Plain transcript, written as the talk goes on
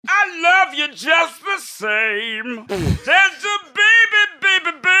love you just the same. There's a baby.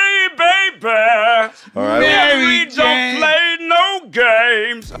 All right. Mary don't play no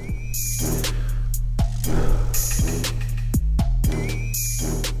games.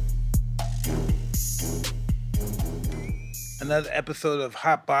 Another episode of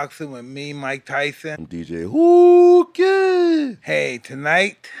Hot Boxing with me, Mike Tyson. I'm DJ Hookie. Hey,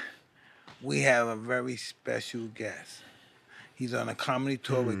 tonight we have a very special guest. He's on a comedy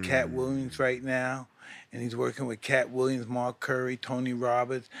tour with Cat Williams right now, and he's working with Cat Williams, Mark Curry, Tony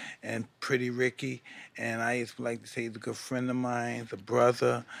Roberts, and Pretty Ricky. And I just like to say he's a good friend of mine, the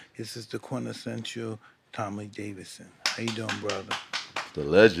brother. This is the quintessential Tommy Davidson. How you doing, brother? The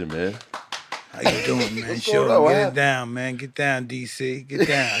legend, man. How you doing, man? What's Sure, going on? get it down, man. Get down, DC. Get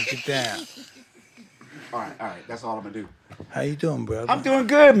down, get down. All right. That's all I'm gonna do. How you doing, brother? I'm doing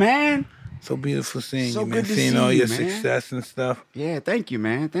good, man. So beautiful seeing So you, man. good to Seeing see all you, your man. success and stuff. Yeah, thank you,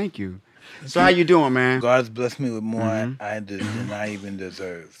 man. Thank you. So how you doing, man? God's blessed me with more than I even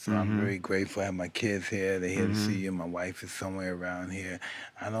deserve. So I'm very grateful. I have my kids here. They're here to see you. My wife is somewhere around here.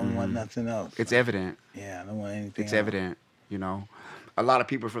 I don't want nothing else. It's evident. Yeah, I don't want anything It's else. evident. You know, a lot of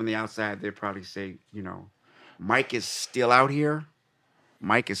people from the outside, they probably say, you know, Mike is still out here.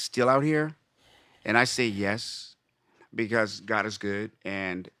 Mike is still out here. And I say yes, because God is good.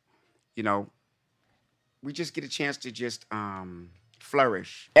 And, you know, we just get a chance to just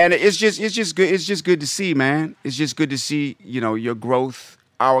flourish. And it's just good. It's just good to see, man. It's just good to see, you know, your growth,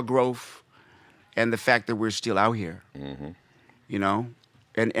 our growth, and the fact that we're still out here. You know?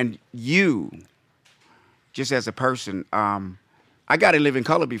 And you, just as a person, I got to live in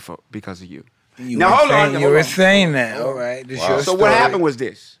color because of you. Now, hold on. You were saying that. All right. This your So story. what happened was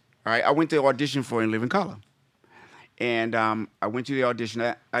this. All right, I went to audition for In Living Color. And I went to the audition.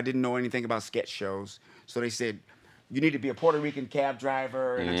 I didn't know anything about sketch shows. So they said, you need to be a Puerto Rican cab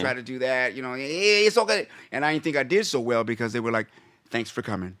driver. And I tried to do that. You know, it's okay. And I didn't think I did so well because they were like, thanks for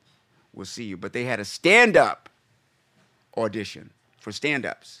coming. We'll see you. But they had a stand-up audition for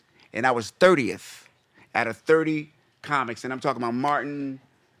stand-ups. And I was 30th out of 30 comics. And I'm talking about Martin,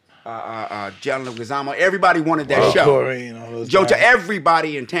 John Leguizamo. Everybody wanted that show. Corey and all those Joe, guys.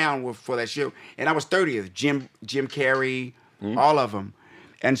 everybody in town were for that show, and I was 30th. Jim Carrey, all of them,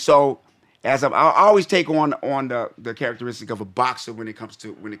 and so I always take on the characteristic of a boxer when it comes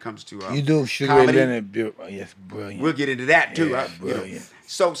to You do Sugar comedy. Leonard. Yes, brilliant. We'll get into that too. Yeah, You know. brilliant.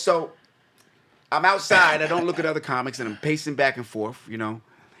 So I'm outside. I don't look at other comics, and I'm pacing back and forth. You know,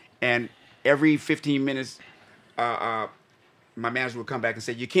 and every 15 minutes, my manager would come back and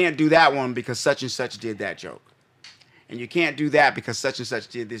say, you can't do that one because such and such did that joke. And you can't do that because such and such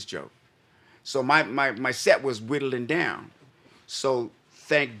did this joke. So my set was whittling down. So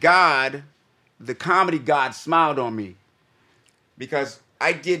thank God, the comedy God smiled on me. Because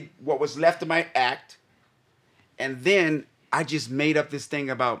I did what was left of my act. And then I just made up this thing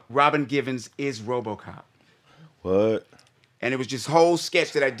about Robin Givens is RoboCop. What? And it was this whole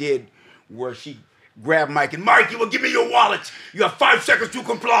sketch that I did where she grabbed Mike and, Mike, you will give me your wallet. You have 5 seconds to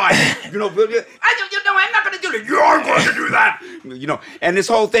comply. You know, I'm not going to do that. You are going to do that. You know, and this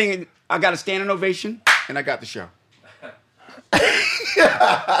whole thing, I got a standing ovation, and I got the show.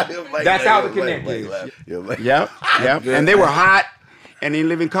 That's how the connect is. Yep. And they were hot, and In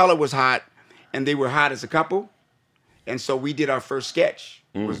Living Color was hot, and they were hot as a couple. And so we did our first sketch,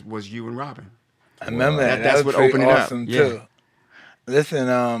 was you and Robin. I remember that. That's That was what opened it up. awesome Yeah. too.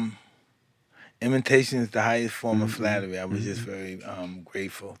 Listen, imitation is the highest form of flattery. I was just very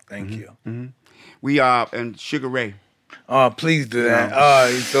grateful. Thank you. We are, and Sugar Ray. Oh, please do that. Oh,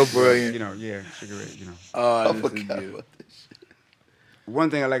 he's so brilliant. You know, yeah, Sugar Ray, you know. Oh, this is beautiful.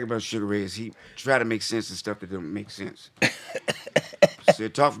 One thing I like about Sugar Ray is he try to make sense of stuff that don't make sense. So he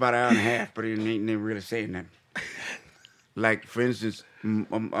talked about an hour and a half, but he ain't never really saying nothing. Like, for instance,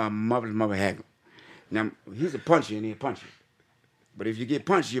 Mother's Mother Haggle. Now, he's a puncher and he'll punch you. But if you get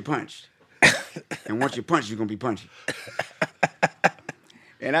punched, you're punched. And once you're punched, you're going to be punchy.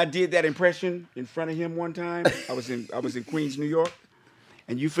 And I did that impression in front of him one time. I was in Queens, New York.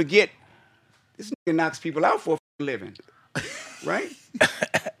 And you forget, this nigga knocks people out for a living. Right?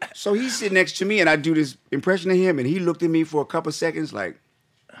 So he's sitting next to me, and I do this impression of him, and he looked at me for a couple seconds like,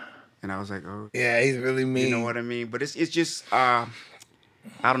 and I was like, oh. Yeah, he's really mean. You know what I mean? But it's just, I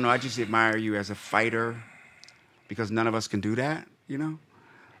don't know, I just admire you as a fighter because none of us can do that, you know?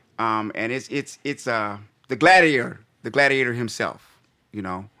 And it's the gladiator himself, you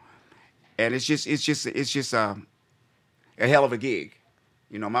know? And it's just a hell of a gig.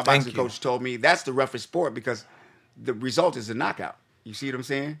 You know, my boxing coach told me that's the roughest sport because the result is a knockout. You see what I'm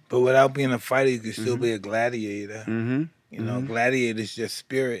saying? But without being a fighter, you can still be a gladiator. You know, gladiator is just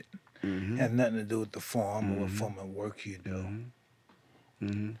spirit. Has nothing to do with the form or what form of work you do.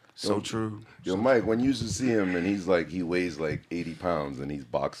 So true. Yo, Mike, when you used to see him and he weighs like 80 pounds and he's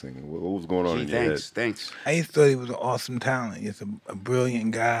boxing, what was going on in your head? Thanks. I used to thought he was an awesome talent. He's a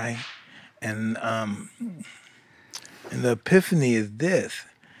brilliant guy, and the epiphany is this: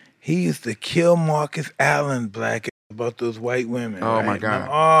 he used to kill Marcus Allen black about those white women. Oh, right? my God.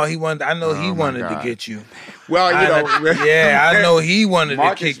 Oh, he wanted. I know he Oh, my wanted to God. get you. Well, Yeah, I know he wanted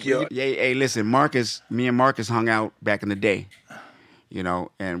Marcus, to kick you. Yeah, hey, listen, Marcus. Me and Marcus hung out back in the day,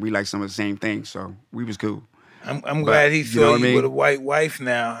 and we like some of the same things, so we was cool. I'm glad he you saw know you what I mean? with a white wife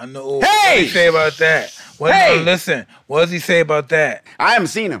now. I know. Hey! What did he say about that? Hey! Listen, what does he say about that? I haven't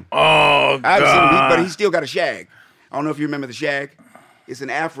seen him. Oh, God. I haven't seen him, but he still got a shag. I don't know if you remember the shag. It's an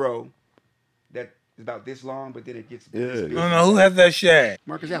afro that is about this long, but then it gets Yeah. No, who has that shag?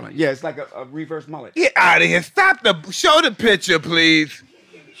 Marcus Allen. Yeah, it's like a reverse mullet. Get out of here. Show the picture, please.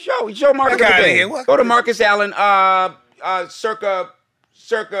 Show Marcus Get outta again. here. What- Go to Marcus Allen, circa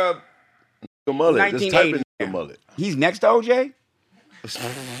The mullet. Just type 1980. in the mullet. He's next to OJ?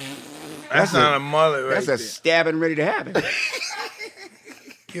 That's not a mullet right That's there. a stabbing ready to happen.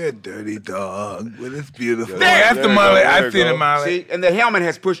 You're a dirty dog, but it's beautiful. There- That's the there you mullet. go, I there see you the go. mullet. See, and the helmet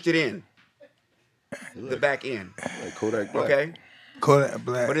has pushed it in. The back end. Like Kodak Black. Okay? Kodak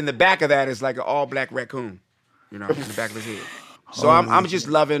Black. But in the back of that is like an all black raccoon. In the back of his head. So I'm just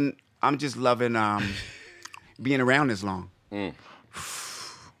loving being around this long.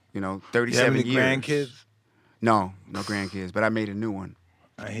 37 you have any years. grandkids? No grandkids, but I made a new one.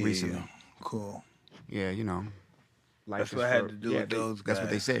 I hear Recently. you. Cool. Yeah, life That's is what I had to do with they- those That's what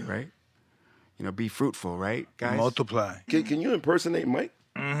they guys. say, right? Be fruitful, right, guys? Multiply. Can you impersonate Mike?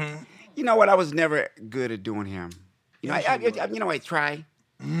 You know what? I was never good at doing him. I try.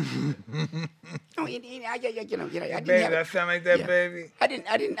 I didn't Baby, have, that sound like that, yeah. baby? I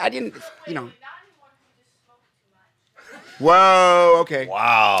didn't. Whoa. Okay.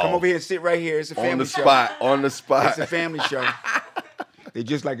 Wow. Come over here and sit right here. It's a family On the show. spot. On the It's spot. a family show. They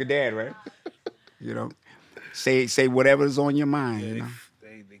just like a dad, right? Say whatever's on your mind.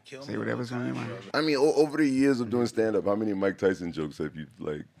 They kill Say me. whatever's on your mind. I mean, over the years of doing stand up, how many Mike Tyson jokes have you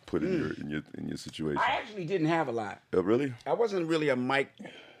put in your situation? I actually didn't have a lot. Oh, really? I wasn't really a Mike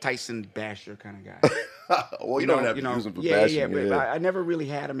Tyson basher kind of guy. Well, you don't have to use him for bashing. but I never really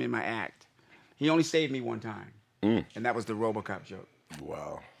had him in my act. He only saved me one time, and that was the RoboCop joke.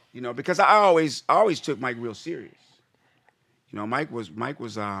 Wow. Because I always took Mike real serious. Mike was Think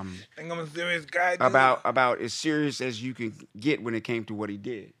I'm a serious guy, dude. about as serious as you can get when it came to what he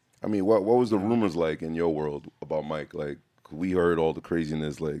did. I mean, what was the rumors like in your world about Mike? Like, we heard all the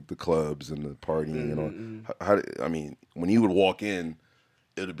craziness, like the clubs and the partying and all. I mean, when he would walk in,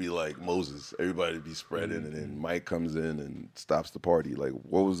 it'd be like Moses. Everybody would be spreading, and then Mike comes in and stops the party. Like,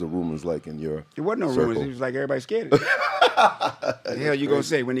 what was the rumors like in your It wasn't no circle? rumors. He was like everybody scared of him. The hell you gonna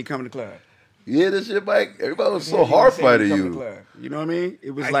say when he come to the club? You hear this shit, Mike? Everybody was so What you gonna say when horrified he at come to the you. club? You know what I mean? It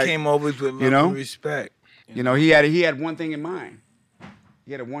was I like came over with love know? and respect. he had one thing in mind.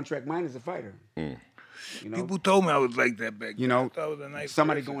 He had a one-track mind as a fighter. People told me I was like that back then. I thought I was a nice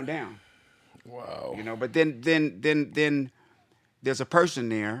somebody person. going down. Wow. But then there's a person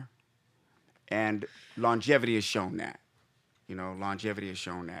there, and longevity has shown that. Longevity has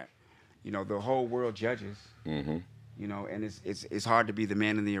shown that. The whole world judges. And it's hard to be the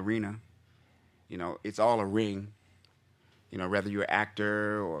man in the arena. It's all a ring. Whether you're an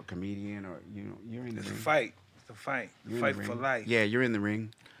actor or a comedian or you're in the It's a ring. fight. It's a fight. You're in Fight the for ring. life. Yeah, you're in the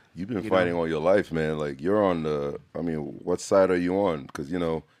ring. You've been fighting all your life, man. Like, you're on what side are you on? Because,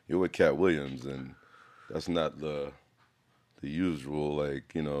 you're with Cat Williams, and that's not the usual,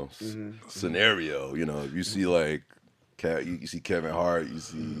 scenario. If you see, Cat, you see Kevin Hart, you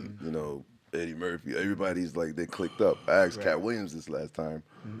see, Eddie Murphy, everybody's they clicked up. I asked Cat Williams this last time,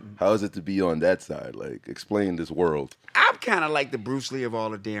 how is it to be on that side? Like, explain this world. I'm kind of like the Bruce Lee of all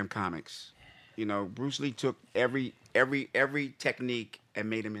the damn comics. Bruce Lee took every technique and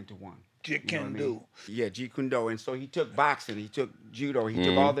made him into one. Jeet You know what I Kune mean? Do. Yeah, Jeet Kune Do. And so he took boxing, he took judo, he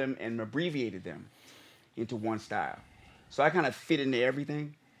took all them and abbreviated them into one style. So I kind of fit into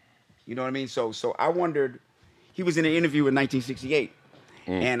everything. You know what I mean? So I wondered, he was in an interview in 1968,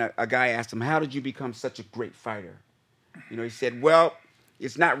 and a guy asked him, how did you become such a great fighter? He said, well,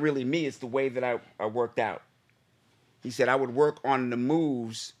 it's not really me, it's the way that I worked out. He said, I would work on the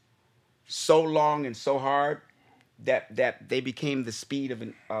moves so long and so hard that they became the speed of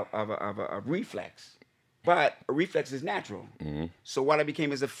a reflex. But a reflex is natural. So what I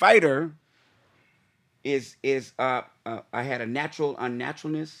became as a fighter is I had a natural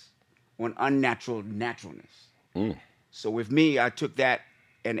unnaturalness or an unnatural naturalness. So with me, I took that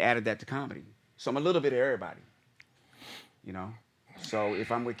and added that to comedy. So I'm a little bit of everybody, you know. So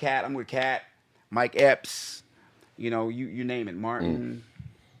if I'm with Cat, I'm with Cat, Mike Epps, you know, you name it, Martin.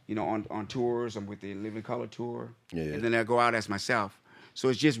 You know, on tours, I'm with the Living Color tour, and then I go out as myself. So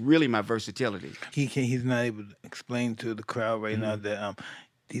it's just really my versatility. He's not able to explain to the crowd right now that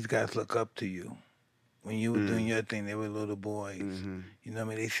these guys look up to you. When you were doing your thing, they were little boys. You know what I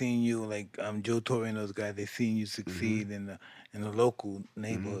mean? They seen you like Joe Torre and those guys. They seen you succeed in the local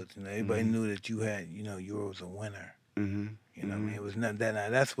neighborhoods. You know, everybody knew that you had, you know, you was a winner. You know what I mean? It was not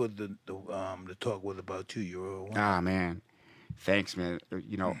that. That's what the talk was about you. You were a winner. Ah, man. Thanks, man.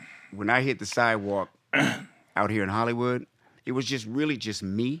 You know, when I hit the sidewalk out here in Hollywood, it was really just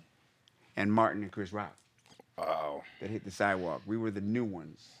me and Martin and Chris Rock. Wow. That hit the sidewalk. We were the new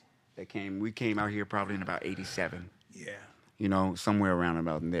ones that came. We came out here probably in about 87. Yeah. You know, somewhere around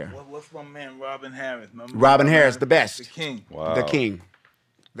about in there. What's my man Robin Harris? Robin Harris, the best. The king. Wow. The king.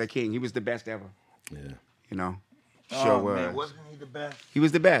 The king. He was the best ever. Yeah. You know. Man, wasn't he the best? He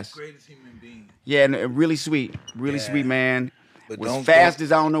was the best. Greatest human being. Yeah, and really sweet. Really sweet man. But was fast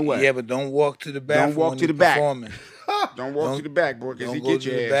as I don't know what. Yeah, but don't walk to the back. Don't walk to the back. Don't walk to the back, boy, because he go get to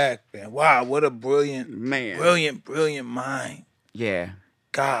your the ass. back, man. Wow, what a brilliant mind. Yeah.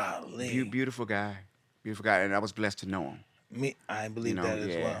 Golly. Beautiful guy. Beautiful guy. And I was blessed to know him. I believe that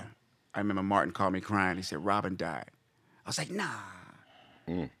as well. I remember Martin called me crying. He said, Robin died. I was like, nah.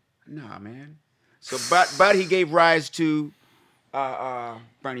 Nah, man. So, but he gave rise to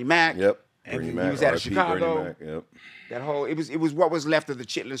Bernie Mac. Yep. He was out of Chicago. Bernie Mac. Yep. That whole it was what was left of the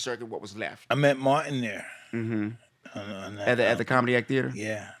Chitlin circuit. What was left? I met Martin there. At the Comedy Act Theater.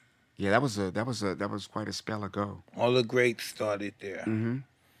 Yeah. Yeah, that was quite a spell ago. All the greats started there.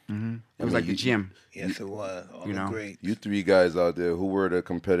 It was like the gym. Yes, it was. All the greats. You three guys out there, who were the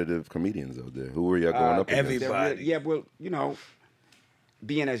competitive comedians out there? Who were y'all going up against? Everybody. Yeah, well, you know,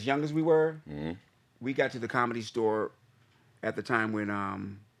 being as young as we were, we got to the Comedy Store at the time when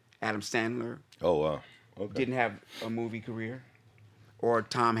Adam Sandler didn't have a movie career, or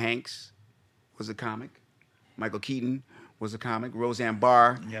Tom Hanks was a comic, Michael Keaton was a comic, Roseanne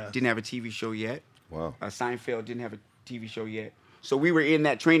Barr didn't have a TV show yet. Wow. Seinfeld didn't have a TV show yet. So we were in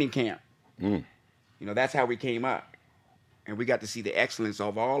that training camp. You know, that's how we came up. And we got to see the excellence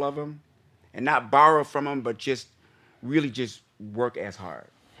of all of them and not borrow from them, but just really just work as hard.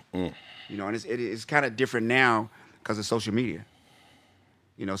 You know, and it's kind of different now because of social media.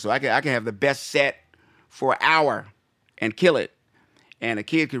 You know, so I can have the best set for an hour and kill it. And a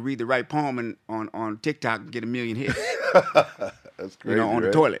kid could read the right poem on TikTok and get 1 million hits. That's crazy, you know, on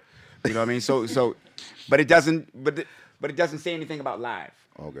the toilet. You know what I mean? So, but it doesn't say anything about live.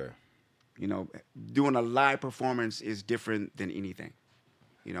 Okay. You know, doing a live performance is different than anything.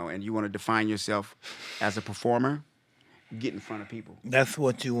 You know, and you want to define yourself as a performer, get in front of people. That's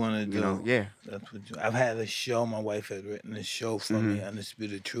what you want to do. You know, yeah. That's what I've had a show. My wife had written a show for me,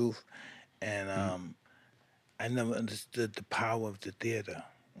 Undisputed Truth, and I never understood the power of the theater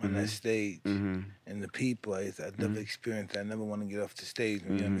on that stage and the people. I've never experienced. I never want to get off the stage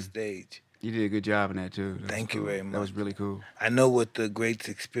when you're on the stage. You did a good job in that too. Thank you very much. That was really cool. I know what the greats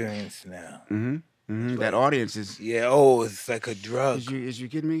experience now. That audience is. Yeah. Oh, it's like a drug. Is you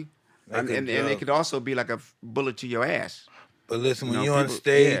kidding me? Like and it could also be like a bullet to your ass. But listen, when You know, you're on people-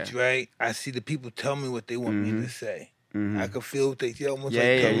 stage, right? I see the people tell me what they want me to say. I can feel what they tell me. Yeah,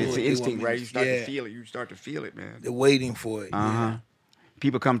 it's an the instinct, right? You start to feel it. You start to feel it, man. They're waiting for it. Yeah.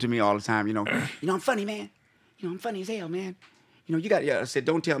 People come to me all the time. You know, I'm funny, man. You know, I'm funny as hell, man. You know, you got. I said,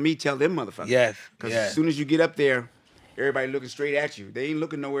 don't tell me, tell them, motherfuckers. Yes. Because as soon as you get up there, everybody looking straight at you. They ain't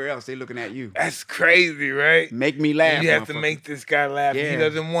looking nowhere else. They looking at you. That's crazy, right? Make me laugh. You have to motherfucker. make this guy laugh. Yeah. He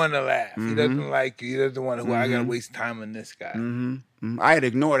doesn't want to laugh. He doesn't like you. He doesn't want to. I gotta waste time on this guy. I had to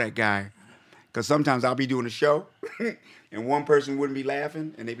ignore that guy. Because sometimes I'll be doing a show, and one person wouldn't be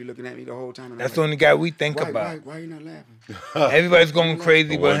laughing, and they be looking at me the whole time. And That's I'm the like, only guy we think about. Why are you not laughing? Everybody's going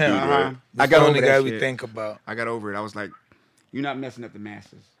crazy One but him. dude, right? I got the only guy we think about. I got over it. I was like, you're not messing up the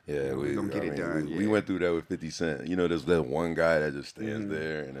masses. Yeah, we're going to get it done. We went through that with 50 Cent. You know, there's that one guy that just stands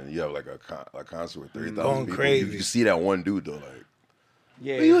there, and then you have like a concert with 30,000 Going people. crazy. You see that one dude though, like,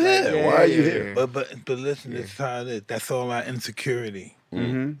 Yeah, why you here? Why are you here? But listen, this is how it is. That's all our insecurity.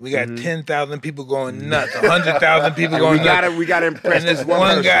 We got 10,000 people going nuts, 100,000 people going nuts. We gotta impress And this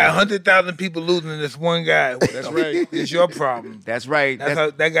one guy, 100,000 people losing to this one guy. That's right. It's your problem. That's right. That's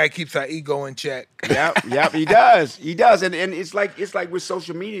how that guy keeps our ego in check. Yep, he does. He does. And it's like with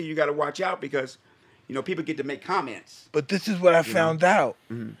social media, you gotta watch out because, you know, people get to make comments. But this is what I found out.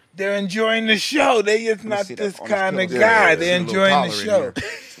 They're enjoying the show. They just not see this that on kind of this guy. pillow. They're There's a little enjoying the collar in show.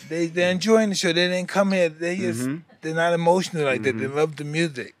 they're enjoying the show. They didn't come here. They're not emotional like that. They love the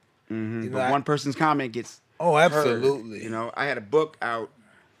music. Mm-hmm. You know, But one person's comment gets absolutely. heard. You know, I had a book out,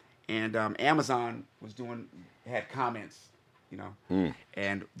 and Amazon had comments. You know,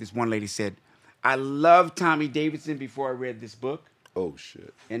 and this one lady said, "I loved Tommy Davidson before I read this book. Oh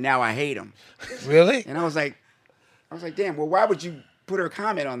shit! And now I hate him." Really? And I was like, damn. Well, why would you put her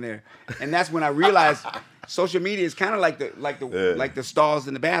comment on there? And that's when I realized social media is kind of like the stalls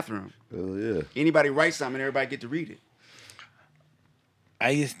in the bathroom. Oh yeah. Anybody write something, everybody get to read it.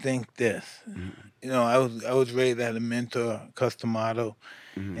 I just think this. You know, I was raised, I had a mentor, Customato,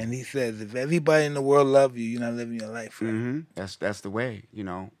 and he says, if everybody in the world love you, you're not living your life right. That's the way, you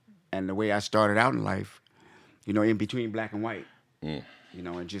know. And the way I started out in life, you know, in between black and white, you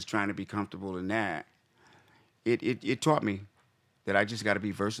know, and just trying to be comfortable in that, it taught me that I just got to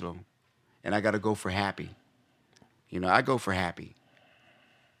be versatile, and I got to go for happy. You know, I go for happy.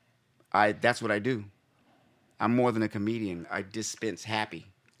 That's what I do. I'm more than a comedian. I dispense happy.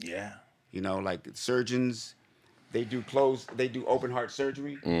 Yeah. You know, like surgeons, they do open heart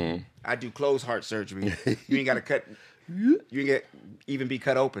surgery. I do closed heart surgery. You ain't got to cut. You ain't even be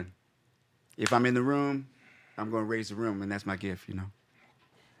cut open. If I'm in the room, I'm going to raise the room, and that's my gift. You know.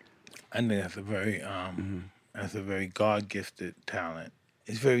 I think that's a very God-gifted talent.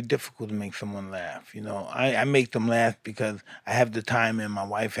 It's very difficult to make someone laugh. You know, I make them laugh because I have the time and my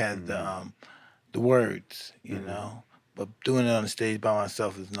wife has the words. You know, but doing it on the stage by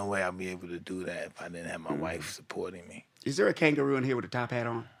myself, there's no way I'll be able to do that if I didn't have my wife supporting me. Is there a kangaroo in here with a top hat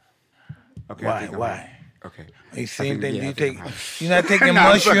on? Okay. Why? Okay. Are you seeing things? You're not I'm taking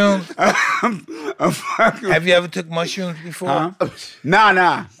mushrooms? Have you ever took mushrooms before? Huh?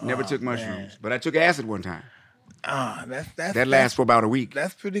 Nah. Never took mushrooms. Man. But I took acid one time. That lasts for about a week.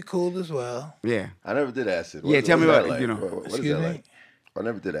 That's pretty cool as well. Yeah. I never did acid. Tell me what, like? You know. What is that like? I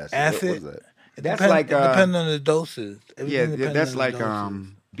never did acid. Acid? What is that? That's like it depends on the doses. That's like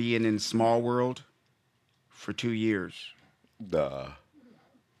being in Small World for 2 years. Duh.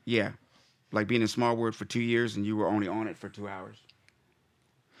 Yeah. Like being in Small World for 2 years and you were only on it for 2 hours.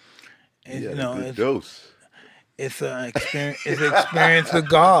 And, yeah, you know, good dose. It's an experience. It's an experience with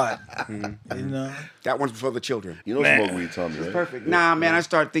God. You know. That one's for the children. You don't smoke weed, Tommy, right? Perfect. Nah, man. I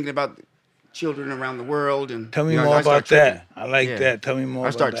started thinking about children around the world and tell me more about that. I like that. Tell me more. I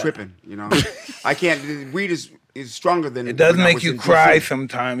start tripping. You know, I can't. Weed is stronger than. It does make you cry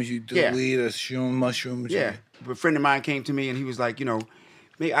sometimes. You do weed or mushrooms. Yeah. But a friend of mine came to me and he was like, you know,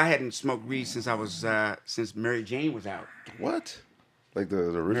 I hadn't smoked weed since since Mary Jane was out. What? Like the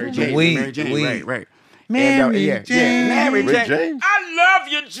original Mary Jane. Right. Mary Jane. Mary Jane. I love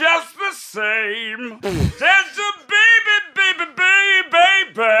you just the same. There's a baby.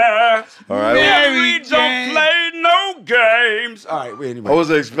 All right. Mary don't play no games. All right. Wait, anyway. I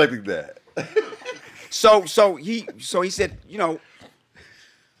wasn't expecting that. So he said, you know,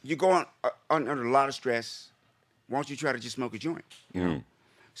 you're going under a lot of stress. Why don't you try to just smoke a joint? You know?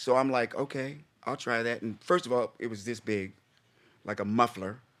 So I'm like, okay, I'll try that. And first of all, it was this big, like a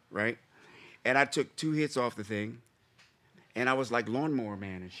muffler, right? And I took 2 hits off the thing, and I was like Lawnmower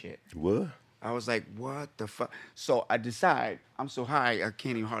Man and shit. What? I was like, what the fuck? So I decide, I'm so high, I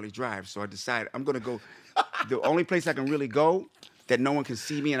can't even hardly drive. So I decide I'm going to go, the only place I can really go that no one can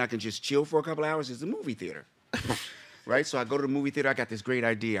see me and I can just chill for a couple hours is the movie theater. Right? So I go to the movie theater. I got this great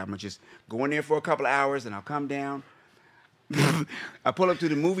idea. I'm going to just go in there for a couple of hours, and I'll come down. I pull up to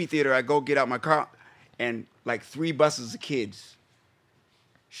the movie theater. I go get out my car, and like 3 buses of kids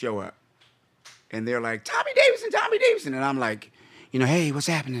show up. And they're like, Tommy Davidson. And I'm like, you know, hey, what's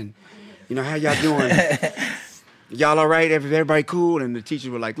happening? You know, how y'all doing? Y'all all right? Everybody cool? And the teachers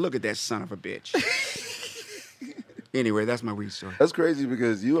were like, look at that son of a bitch. Anyway, that's my weed story. That's crazy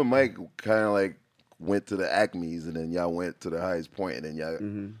because you and Mike kind of like went to the Acmes and then y'all went to the highest point and then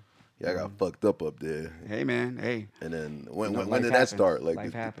y'all got fucked up there. Hey, man, hey. And then when did that start?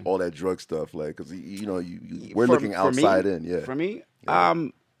 Like all that drug stuff, like because you know we're looking outside in. Yeah. For me,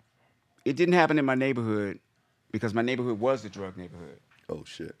 it didn't happen in my neighborhood because my neighborhood was the drug neighborhood. Oh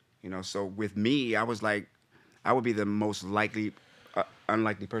shit. You know, so with me, I was like, I would be the most unlikely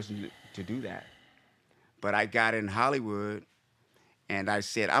person to do that. But I got in Hollywood, and I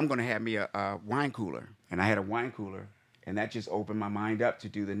said, I'm going to have me a wine cooler. And I had a wine cooler, and that just opened my mind up to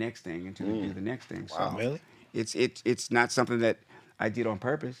do the next thing and to do the next thing. Wow, so really? It's not something that I did on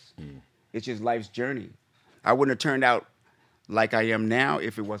purpose. It's just life's journey. I wouldn't have turned out like I am now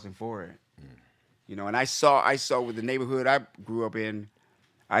if it wasn't for it. You know, and I saw with the neighborhood I grew up in,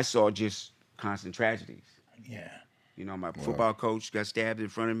 I saw just constant tragedies. Yeah. You know, my football coach got stabbed in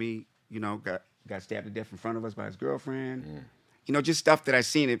front of me, you know, got stabbed to death in front of us by his girlfriend. You know, just stuff that I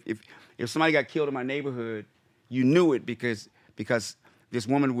seen. If somebody got killed in my neighborhood, you knew it because this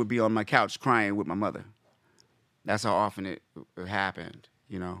woman would be on my couch crying with my mother. That's how often it happened,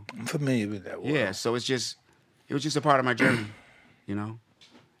 you know. I'm familiar with that world. Yeah, so it was just a part of my journey, you know.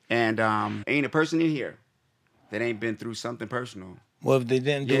 And ain't a person in here that ain't been through something personal. Well, if they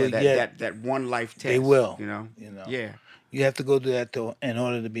didn't do it yet, that one life test. they will. You know. Yeah. You have to go through that in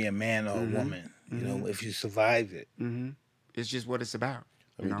order to be a man or a woman. You know, if you survive it. Mm-hmm. It's just what it's about.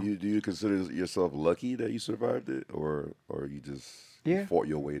 I mean, do you consider yourself lucky that you survived it, or you just fought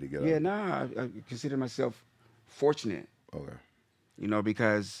your way to get out? Yeah, nah, I consider myself fortunate. Okay. You know,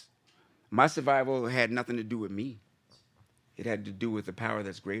 because my survival had nothing to do with me. It had to do with the power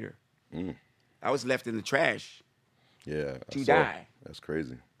that's greater. I was left in the trash. Yeah. To die. That's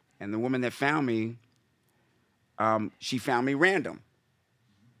crazy. And the woman that found me, she found me random.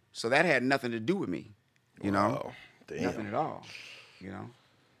 So that had nothing to do with me. You know? Damn. Nothing at all. You know?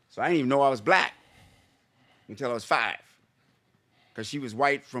 So I didn't even know I was black until I was 5. Because she was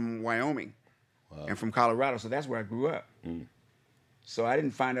white from Wyoming and from Colorado. So that's where I grew up. So I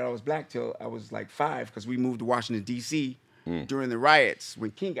didn't find out I was black till I was like 5 because we moved to Washington, D.C. During the riots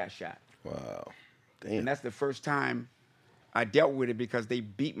when King got shot. Wow. Damn. And that's the first time I dealt with it because they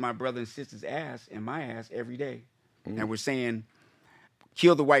beat my brother and sister's ass and my ass every day. And were saying,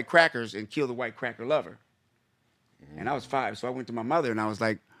 kill the white crackers and kill the white cracker lover. And I was 5, so I went to my mother and I was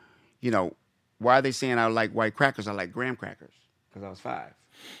like, you know, why are they saying I like white crackers? I like graham crackers because I was 5.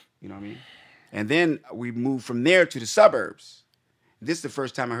 You know what I mean? And then we moved from there to the suburbs. This is the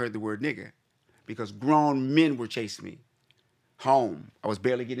first time I heard the word nigga because grown men were chasing me home. I was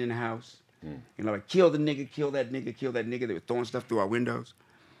barely getting in the house. You know, like, kill the nigga, kill that nigga, kill that nigga. They were throwing stuff through our windows.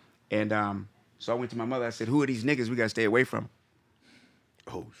 And so I went to my mother. I said, who are these niggas we got to stay away from?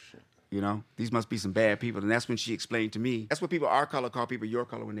 Oh, shit. You know, these must be some bad people. And that's when she explained to me. That's what people our color call people your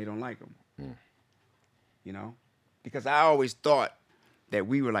color when they don't like them. You know? Because I always thought that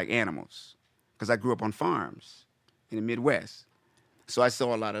we were like animals. Because I grew up on farms in the Midwest. So I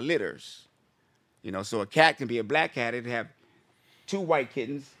saw a lot of litters. You know, so a cat can be a black cat. It'd have 2 white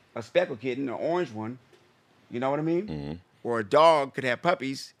kittens, a speckled kitten, an orange one. You know what I mean? Or a dog could have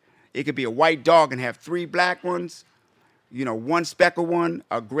puppies. It could be a white dog and have 3 black ones. You know, 1 speckled one,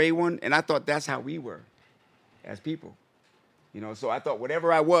 a gray one. And I thought that's how we were as people. You know, so I thought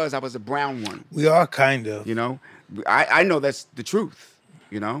whatever I was a brown one. We are kind of. You know, I know that's the truth.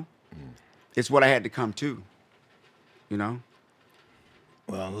 You know, it's what I had to come to. You know.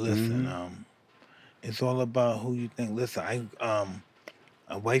 Well, listen, it's all about who you think. Listen,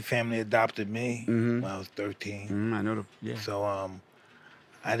 a white family adopted me when I was 13. I know So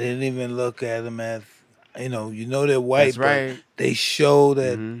I didn't even look at them as, you know they're white, That's right. but they show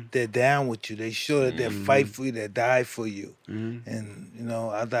that they're down with you. They show that they'll fight for you, they die for you, and you know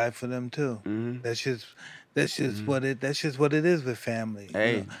I die for them too. That's just what it is with family.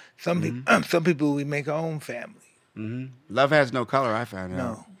 Hey. You know, some people we make our own family. Love has no color, I found out.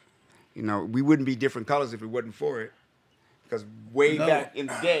 No. You know, we wouldn't be different colors if it wasn't for it. Because way back in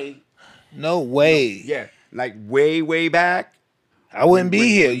the day. No way. Yeah, like way back. I wouldn't be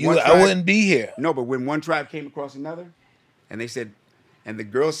here. I wouldn't be here. No, but when one tribe came across another, and they said, and the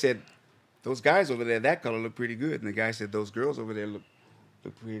girl said, those guys over there, that color look pretty good. And the guy said, those girls over there look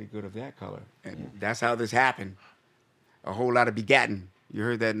pretty good of that color. And that's how this happened. A whole lot of begatting. You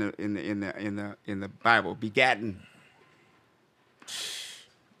heard that in the Bible. Begatting.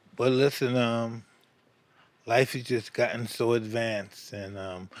 But listen, life has just gotten so advanced,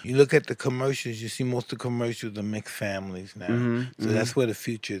 and you look at the commercials. You see most of the commercials are mixed families now. So that's where the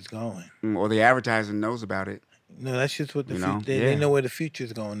future is going. Or the advertising knows about it. No, that's just what the You know? future. They know where the future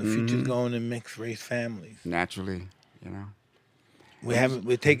is going. The future's going in mixed race families. Naturally, you know.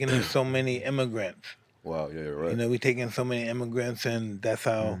 We're taking in so many immigrants. Wow, yeah, you're right. You know, we're taking so many immigrants, and that's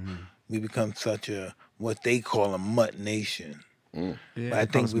how we become such a what they call a mutt nation. Yeah, But I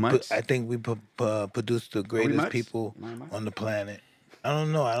think we produce the greatest mutts? people Am I a mutt? on the planet. I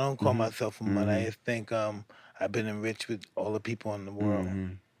don't know. I don't call myself a mutt. I just think I've been enriched with all the people in the world.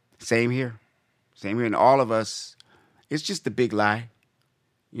 Same here. And all of us, it's just the big lie.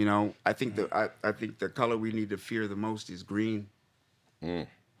 You know, I think the color we need to fear the most is green.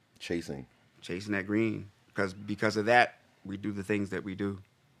 Chasing That green. Because of that, we do the things that we do.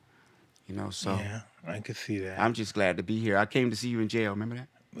 You know, so Yeah, I could see that. I'm just glad to be here. I came to see you in jail. Remember that?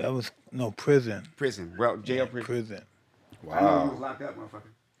 That was prison. Prison. Well, jail, prison. Prison. I know you was locked up, motherfucker.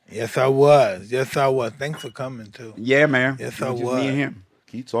 Yes, I was. Yes, I was. Thanks for coming too. Yeah, man. Yes, It I just was. me and him.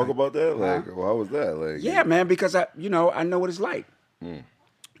 Can you talk about that? Like, how was that? Like, Yeah, man, because I know what it's like. You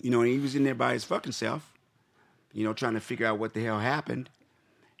know, and he was in there by his fucking self. trying to figure out what the hell happened.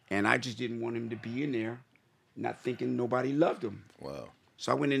 And I just didn't want him to be in there, not thinking nobody loved him. Wow.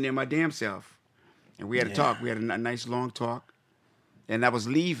 So I went in there my damn self. And we had a talk. We had a nice long talk. And I was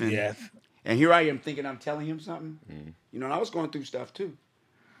leaving. Yes. And here I am thinking I'm telling him something. And I was going through stuff too.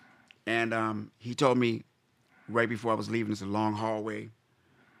 And he told me right before I was leaving, it's a long hallway.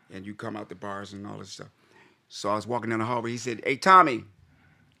 And you come out the bars and all this stuff. So I was walking down the hallway. He said, "Hey, Tommy."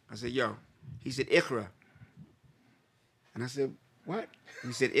 I said, "Yo." He said, "Ikra." And I said, "What?"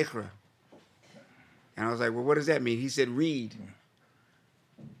 He said, "Ikra." And I was like, "Well, what does that mean?" He said, "Read."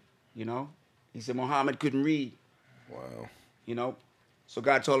 He said Muhammad couldn't read. Wow. So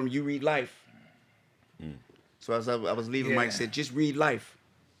God told him, "You read life." So as I was leaving, Mike said, "Just read life."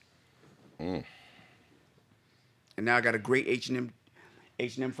 And now I got a great H&M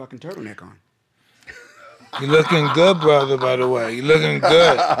fucking turtleneck on. You looking good, brother, by the way. You looking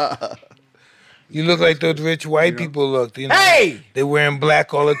good. You look like those rich white people look. Hey! They're wearing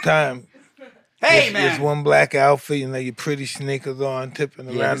black all the time. Hey, This one black outfit, your pretty sneakers on, tipping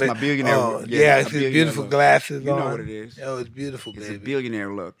around. Yeah, that's my billionaire look. Yeah, it's it's my his beautiful look. glasses You on. know what it is. Oh, it's beautiful, It's baby. a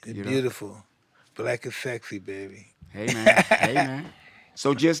billionaire look. It's beautiful. Black is sexy, baby. Hey, man. Hey, man.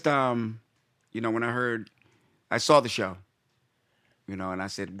 So just, when I saw the show, and I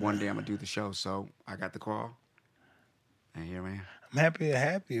said, one day I'm going to do the show. So I got the call. And here I am. I'm happy to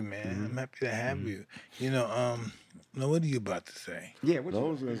have you, man. I'm happy to have you. What are you about to say? Yeah, No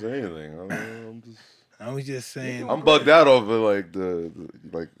one's gonna say anything. I was just saying. I'm bugged out over like the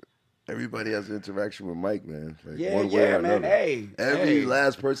everybody has an interaction with Mike, man. Like one way or man. another. Hey, every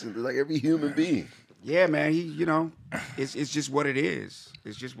last person, like every human being. Yeah, man. He, it's just what it is.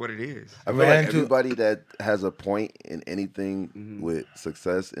 It's just what it is. I feel like everybody that has a point in anything with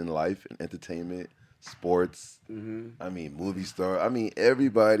success in life and entertainment, sports, movie star.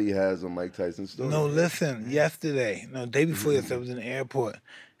 Everybody has a Mike Tyson story. No, listen. Day before yesterday, I was in the airport.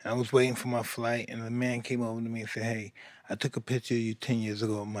 And I was waiting for my flight, and a man came over to me and said, "Hey, I took a picture of you 10 years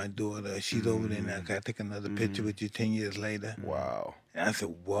ago with my daughter. She's over there now. Can I take another picture with you 10 years later?" Wow. And I said,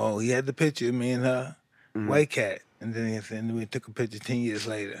 "Whoa." He had the picture of me and her, white cat. And then he said, and we took a picture 10 years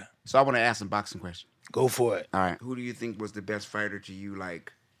later. So I want to ask some boxing questions. Go for it. All right. Who do you think was the best fighter to you,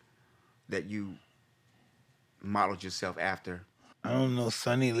 that you modeled yourself after? I don't know,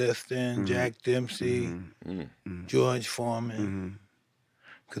 Sonny Liston, Jack Dempsey, George Foreman.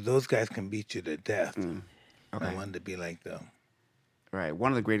 Because those guys can beat you to death. Okay. I wanted to be like them. Right.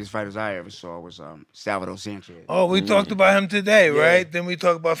 One of the greatest fighters I ever saw was Salvador Sanchez. Oh, we talked about him today, right? Then we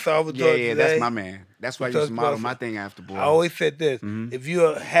talked about Salvador today. Yeah, that's my man. That's why I used to model my thing after, boy. I always said this. If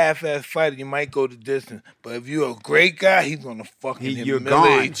you're a half-ass fighter, you might go the distance. But if you're a great guy, he's going to fucking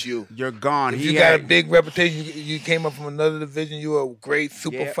humiliate you. You're gone. If you got a big reputation, you came up from another division, you were a great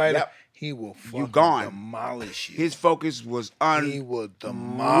super fighter, Yep. he will fucking demolish you. His focus was He will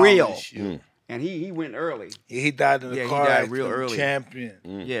demolish you. And he went early. He died in the car. He died accident, real early. Champion.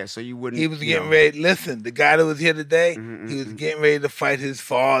 Yeah, so you wouldn't. He was getting ready. Listen, the guy that was here today, he was getting ready to fight his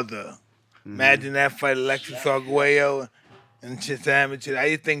father. Imagine that fight, Alexis Arguello and Chisam. I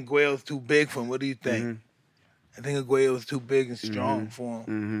just think Arguello's too big for him. What do you think? I think Arguello's too big and strong for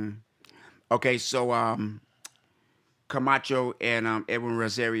him. Okay, so Camacho and Edwin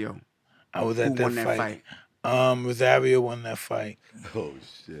Rosario. I was at Who won that fight? Rosario won that fight. Oh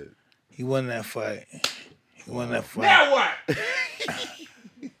shit. He won that fight. Now what?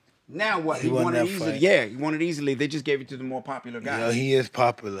 Now what? He won that easily. fight. Yeah, he won it easily. They just gave it to the more popular guy. He is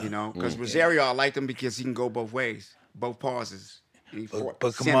popular. Because Rosario, I liked him because he can go both ways, both pauses.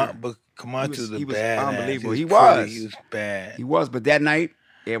 But Camacho's he was bad. unbelievable. He was bad. He was, but that night,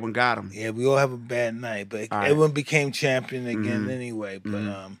 Edwin got him. Yeah, we all have a bad night, but Edwin became champion again anyway.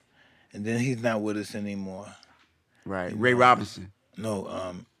 But and then he's not with us anymore. Right, Ray Robinson. No,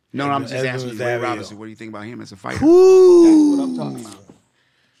 I'm just asking you, Ray Robinson. What do you think about him as a fighter? Woo! That's what I'm talking about.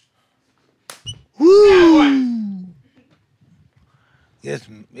 Woo! Yes,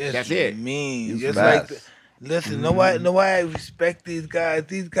 That's it. Mean. He's Just fast. like listen, nobody I respect these guys.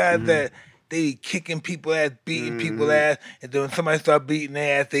 These guys that they be kicking people ass, beating people ass, and then when somebody start beating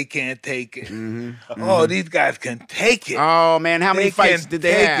their ass, they can't take it. Oh, these guys can take it. Oh man, how many fights did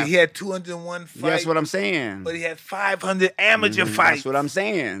they have? He had 201 fights. That's what I'm saying. But he had 500 amateur fights. That's what I'm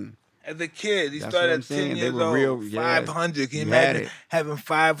saying. As a kid, he That's started what I'm at saying. 10 They years were old. real- yeah. 500. Can you You had imagine it. having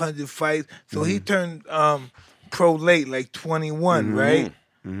 500 fights? So he turned pro late, like 21, right?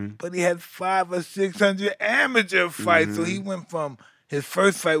 But he had 500 or 600 amateur fights. So he went from his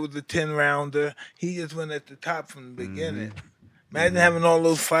first fight was a 10-rounder. He just went at the top from the beginning. Imagine having all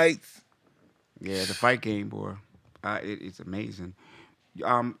those fights. Yeah, the fight game, boy. It's amazing.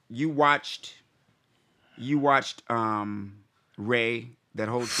 You watched You watched Ray, that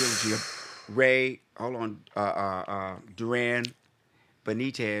whole trilogy of Ray. Hold on, Duran,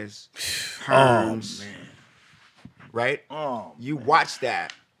 Benitez, Hearns, right? Oh, You watched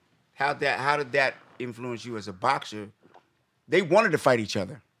that. How did that influence you as a boxer? They wanted to fight each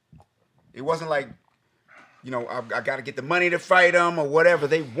other. It wasn't like, I got to get the money to fight them or whatever.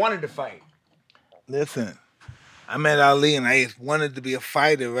 They wanted to fight. listen. I met Ali and I wanted to be a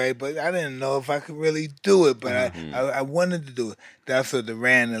fighter, right? But I didn't know if I could really do it. But I wanted to do it. That's what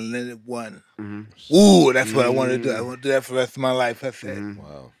Duran and Leonard won. Ooh, that's what I wanted to do. I want to do that for the rest of my life. That's it.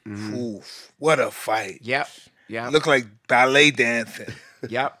 Wow. Oof, what a fight. Yep. Look like ballet dancing.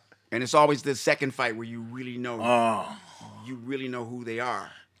 Yep. And it's always the second fight where you really know. Oh, You really know who they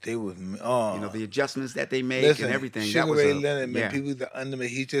are. they was The adjustments that they make listen, and everything. Sugar That was Ray Leonard, man, yeah. people that under me.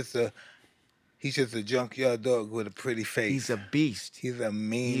 He's just a junkyard dog with a pretty face. He's a beast. He's a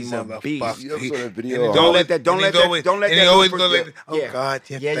mean He's a motherfucker. beast. You ever saw that and video? he's Don't always- let that- don't and let he's that- always- don't let and that he go always for- go like, yeah. oh Yeah. God,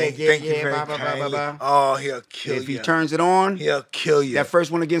 Yeah, thank you yeah, very blah, blah, blah, kindly. blah, Oh, he'll kill If you. he turns it on, He'll kill you. that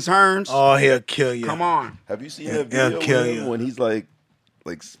first one against Hearns, Oh, he'll kill you. come on. Have you seen Yeah, that video he'll kill with him you. when he's like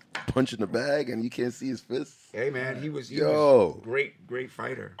punching the bag and you can't see his fists? Hey man, he was Yo. great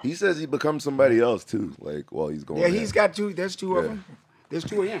fighter. He says he becomes somebody else too. Like while he's going. Yeah, there. he's got two. There's two of Yeah. them. There's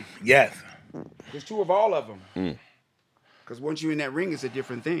two of him. Yes. There's two of all of them. Because once you're in that ring, it's a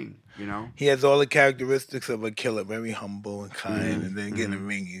different thing. He has all the characteristics of a killer, very humble and kind, and then get in the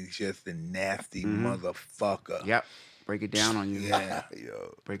ring, he's just a nasty motherfucker. Yep. Break it down on you. Yeah.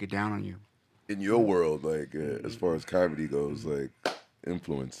 Yo, Break it down on you. in your world, like as far as comedy goes, like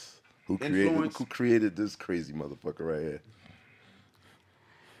influence. Influence. Who created this crazy motherfucker right here?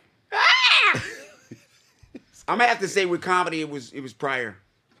 I'm gonna have to say with comedy, it was Pryor.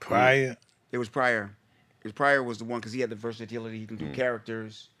 Prior. It was Pryor. Because Pryor was the one because he had the versatility. He can do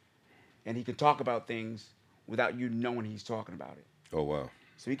characters, and he can talk about things without you knowing he's talking about it. Oh wow.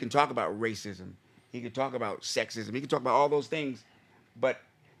 So he can talk about racism. He can talk about sexism. He can talk about all those things, but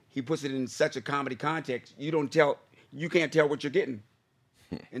he puts it in such a comedy context. You can't tell what you're getting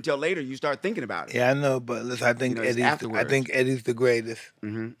until later you start thinking about it. Yeah, I know, but listen, I think it's Eddie's the greatest.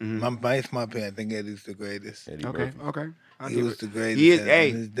 Mm-hmm. My opinion. I think Eddie's the greatest. Eddie Okay. Murphy. Okay. I'll He give was it. the greatest. He is. In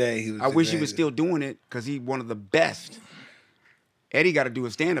Hey, his day, he was I the wish he was greatest. still doing it because he's one of the best. Eddie got to do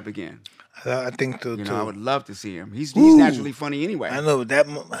a stand up again. I think so too. I would love to see him. He's naturally funny anyway. I know that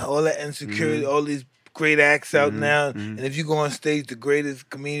all that insecurity, all these great acts out now, and if you go on stage, the greatest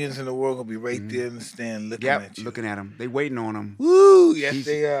comedians in the world will be right there in the stand looking at you. Looking at him. They waiting on him. Woo! Yes,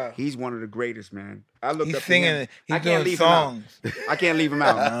 they are. He's one of the greatest, man. I looked He's up singing to him. it. He's I can't doing leave songs. him out. I can't leave him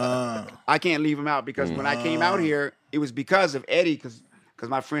out. I can't leave him out because when I came out here, it was because of Eddie, because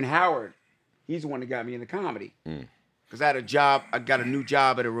my friend Howard, he's the one that got me into comedy. Because I had a job, I got a new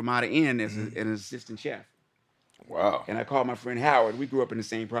job at a Ramada Inn as an assistant chef. Wow. And I called my friend Howard. We grew up in the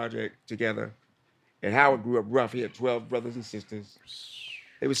same project together. And Howard grew up rough. He had 12 brothers and sisters.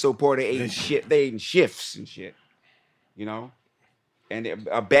 They were so poor they ate in shit. They ate in shifts and shit. And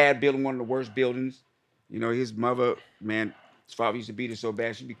a bad building, one of the worst buildings. His mother, man, his father used to beat her so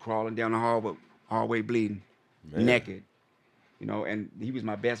bad she'd be crawling down the hallway bleeding, naked. And he was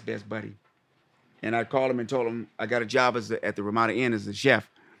my best buddy. And I called him and told him I got a job at the Ramada Inn as a chef.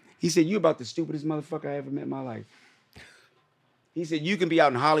 He said, "You about the stupidest motherfucker I ever met in my life." He said, "You can be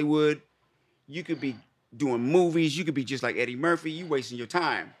out in Hollywood. You could be doing movies. You could be just like Eddie Murphy. You wasting your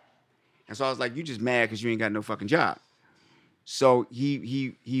time." And so I was like, "You just mad because you ain't got no fucking job." So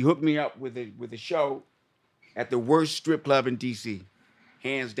he hooked me up with a show at the worst strip club in D.C.,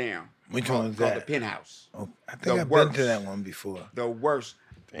 hands down. Which one was Called that? the Penthouse. Oh, I think The I've worst. been to that one before. The worst.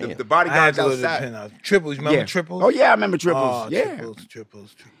 The Damn. I had bodyguards to go to the outside. Penthouse. Triples, you remember Triples? Oh yeah, I remember Triples. Oh, yeah.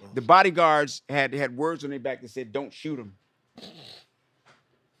 Triples. The bodyguards had words on their back that said, "Don't shoot him."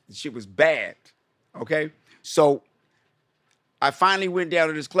 The shit was bad. Okay? So I finally went down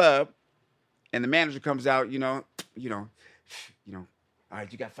to this club and the manager comes out, all right,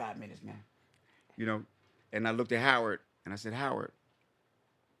 you got 5 minutes, man. And I looked at Howard and I said, "Howard,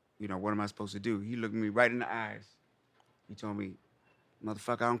 what am I supposed to do?" He looked me right in the eyes. He told me,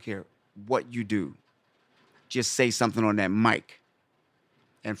 "Motherfucker, I don't care what you do. Just say something on that mic."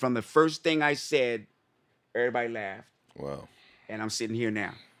 And from the first thing I said, everybody laughed. Wow. And I'm sitting here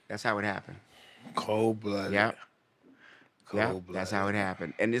now. That's how it happened. Cold-blooded. Yeah. Yeah, Cold-blooded. that's how it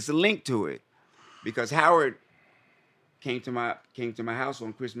happened. And there's a link to it. Because Howard came to my house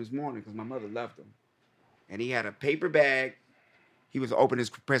on Christmas morning because my mother loved him. And he had a paper bag. He was the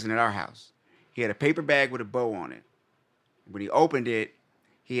openest present at our house. He had a paper bag with a bow on it. When he opened it,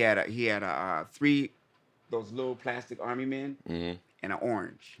 he had a 3 those little plastic army men and an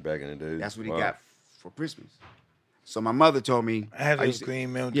orange. Back in the day. That's what he Wow. got for Christmas. So my mother told me I had I those used to-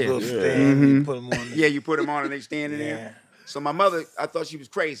 green men with yeah. little Yeah. stand. You put them on. yeah, you put them on and they stand in Yeah. there. So my mother, I thought she was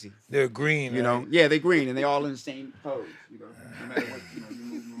crazy. They're green, You right? know, yeah, they're green and they all in the same pose. You know, no matter what, you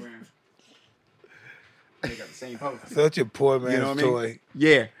move them around, they got the same pose. Such a poor man's You know what I mean? toy.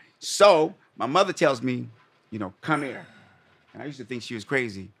 Yeah. So my mother tells me, come here. And I used to think she was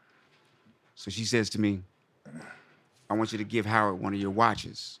crazy. So she says to me, I want you to give Howard one of your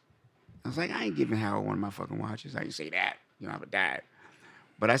watches. I was like, I ain't giving Howard one of my fucking watches. I didn't say that. I have a dad.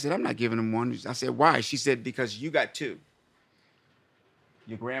 But I said, I'm not giving him one. I said, why? She said, because you got two.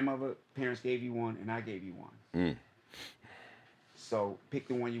 Your grandmother, parents gave you one, and I gave you one. So pick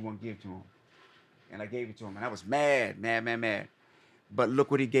the one you want to give to him. And I gave it to him. And I was mad. But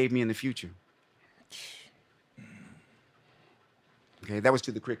look what he gave me in the future. Okay, that was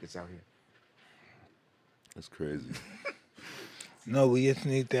to the crickets out here. That's crazy. No, we just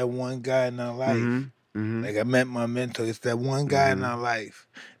need that one guy in our life. Like I met my mentor. It's that one guy in our life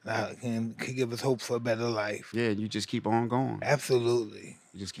that can give us hope for a better life. Yeah, you just keep on going. Absolutely.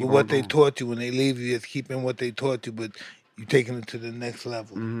 You just keep But on what they going. taught you when they leave, you just keeping what they taught you, but you taking it to the next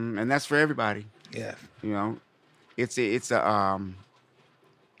level. And that's for everybody. Yeah. It's a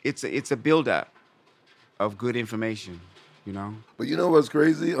build up of good information. But you know what's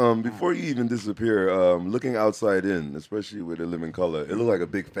crazy? Before you even disappear, looking outside in, especially with the Living Color, it looked like a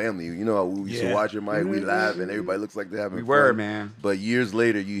big family. You know how we used to watch it, Mike? We laugh and everybody looks like they're having We fun. were, man. But years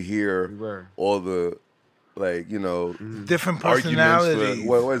later, you hear all the, Different arguments personalities. for,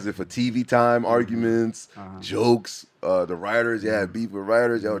 what was it, for TV time, arguments, jokes. The writers, beef with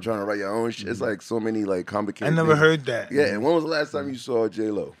writers. Y'all were trying to write your own shit. It's like so many complicated I never things. heard that. Yeah, and when was the last time you saw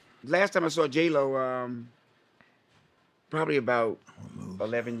J-Lo? Last time I saw J-Lo, probably about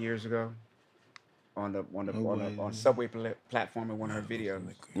 11 years ago, on the subway platform in one of her videos.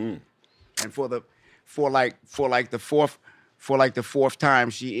 And for the fourth time,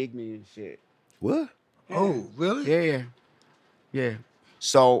 she egged me and shit. What? Oh, really? Yeah.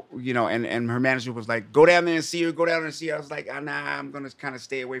 So, and her manager was like, go down there and see her, I was like, nah, I'm going to kind of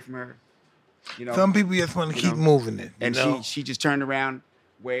stay away from her. Some people just want to keep moving it. And she just turned around,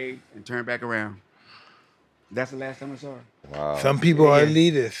 waved, and turned back around. That's the last time I saw her. Wow. Some people are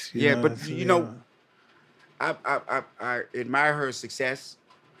elitists. I admire her success,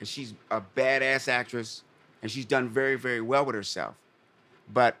 and she's a badass actress, and she's done very, very well with herself.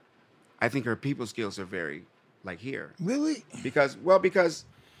 But I think her people skills are very, here. Really? Because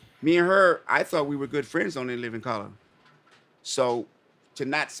me and her, I thought we were good friends on In Living Color. So to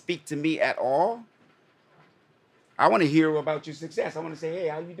not speak to me at all, I want to hear about your success. I want to say, hey,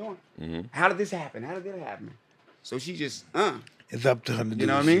 how you doing? How did this happen? How did that happen? So she just, It's up to her to do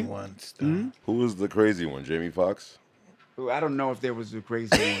know what what I she mean? wants. Who was the crazy one? Jamie Foxx? I don't know if there was a crazy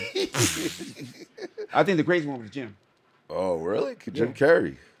one. I think the crazy one was Jim. Oh, really? Jim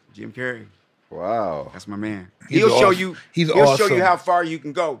Carrey. Jim Carrey. Wow. That's my man. He's He'll show awesome. you. He's He'll show awesome. you how far you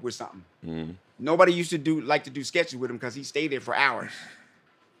can go with something. Nobody used to do sketches with him because he stayed there for hours.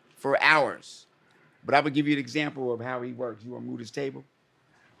 But I would give you an example of how he works. You want to move this table?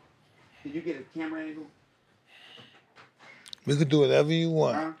 Can you get a camera angle? We could do whatever you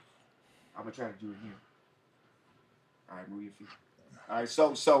want. Huh? I'm gonna try to do it here. All right, move your feet. All right,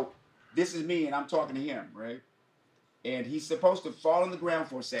 so this is me and I'm talking to him, right? And he's supposed to fall on the ground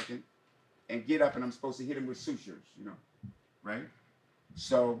for a second and get up, and I'm supposed to hit him with sutures, right?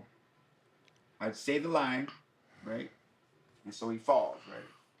 So I'd say the line, right? And so he falls, right?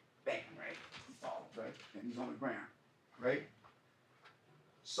 Bang, right? He falls, right? And he's on the ground, right?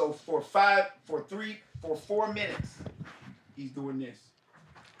 So for 4 minutes, he's doing this.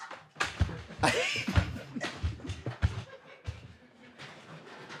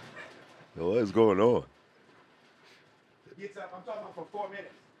 What is going on? Gets up, I'm talking about for 4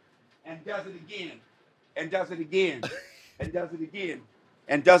 minutes, and does it again, and does it again, and does it again,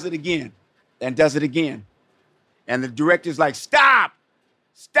 and does it again, and does it again. And the director's like, stop!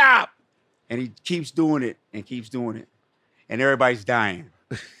 And he keeps doing it and keeps doing it. And everybody's dying.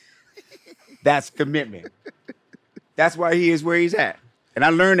 That's commitment. That's why he is where he's at. And I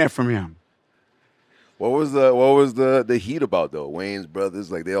learned that from him. What was the heat about though? Wayne's brothers,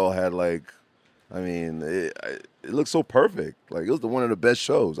 they all had it looked so perfect. It was one of the best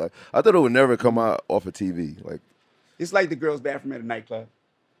shows. I thought it would never come out off of TV. It's like the girls' bathroom at a nightclub.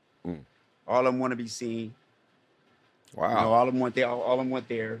 All of them want to be seen. Wow. All of them want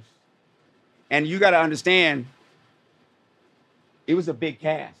theirs. And you got to understand, it was a big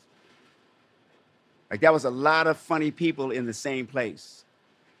cast. That was a lot of funny people in the same place.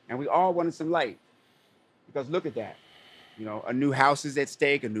 And we all wanted some light. Because look at that. A new house is at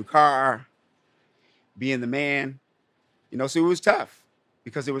stake, a new car. being the man. You know, so it was tough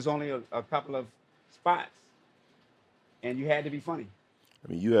because there was only a couple of spots, and you had to be funny.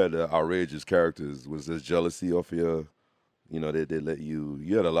 I mean, you had outrageous characters. Was there jealousy off your, they let you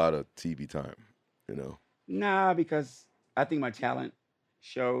had a lot of TV time, you know? Nah, because I think my talent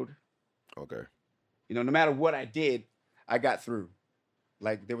showed. Okay. You know, no matter what I did, I got through.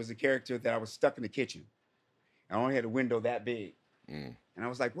 Like there was a character that I was stuck in the kitchen. I only had a window that big. And I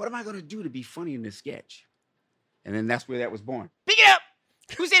was like, what am I going to do to be funny in this sketch? And then that's where that was born. Pick it up!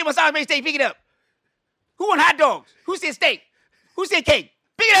 Who said it was Salisbury steak? Pick it up! Who want hot dogs? Who said steak? Who said cake?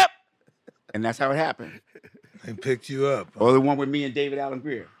 Pick it up! And that's how it happened. They picked you up. Or the one with me and David Allen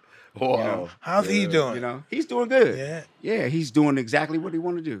Greer. Wow. You know? How's he doing? You know, he's doing good. Yeah. Yeah, he's doing exactly what he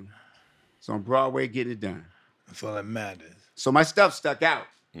want to do. So on Broadway, getting it done. That's all that matters. So my stuff stuck out.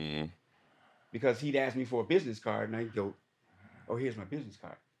 Because he'd asked me for a business card, and I'd go, oh, here's my business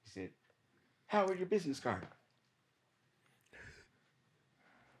card. He said, how are your business card?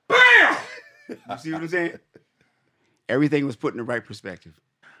 Bam! You see what I'm saying? Everything was put in the right perspective.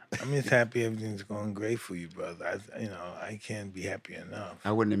 I'm just happy everything's going great for you, brother. I can't be happy enough.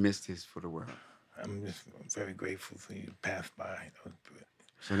 I wouldn't have missed this for the world. I'm just very grateful for you to pass by. That was good.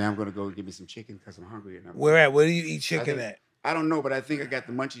 So now I'm going to go get me some chicken because I'm hungry. Where do you eat chicken at? I don't know, but I think I got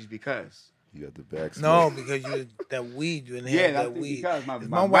the munchies because. You got the back. No, because that weed. You inhaled that weed. Because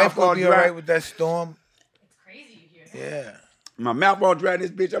my wife gonna be all right with that storm? It's crazy you hear that. Yeah. My mouth all dry,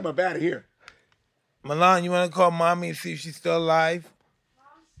 this bitch. I'm up out of here. Milan, you want to call mommy and see if she's still alive?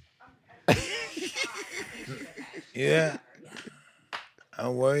 Yeah. I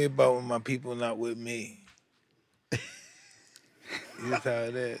worry about when my people not with me. That's how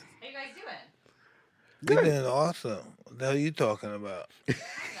it is. How you guys doing? We're doing awesome. What the hell are you talking about? No,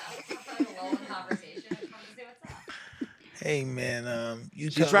 it's like a lull in conversation. I just wanted to say what's up. Hey, man,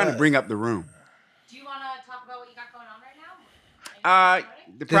 She's trying to bring up the room. Do you want to talk about what you got going on right now?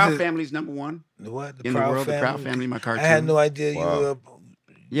 The Proud Family's number one. The what? In the world, the Proud Family, my cartoon. I had no idea you were...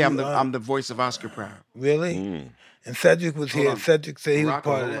 Yeah, I'm the voice of Oscar Proud. Really? And Cedric was here. Cedric said he was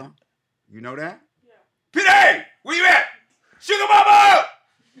part of that. You know that? Yeah. P.A., where you at? Sugar Mama!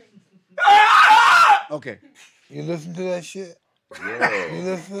 Ah! Okay. You listen to that shit? Yo. You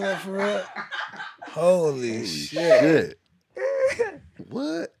listen to that for real? Holy shit.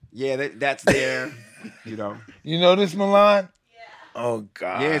 What? Yeah, that's there. You know. You know this, Milan? Yeah. Oh,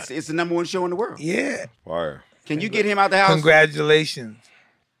 God. Yeah, it's the number one show in the world. Yeah. Fire. Can you get him out the house? Congratulations.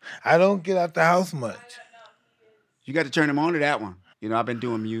 I don't get out the house much. You got to turn him on to that one. You know, I've been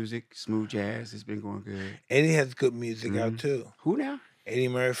doing music, smooth jazz. It's been going good. Eddie has good music out, too. Who now? Eddie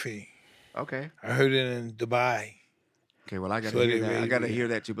Murphy. Okay. I heard it in Dubai. Okay, well, I got to hear that. I got to hear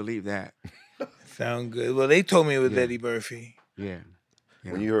that to believe that. Sound good. Well, they told me it was Eddie Murphy. Yeah.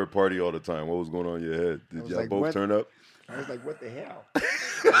 When you heard party all the time, what was going on in your head? Did y'all both turn up? I was like, what the hell?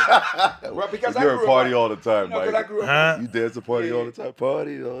 Well, because you heard party all the time, Mike. I grew up. You dance to party all the time?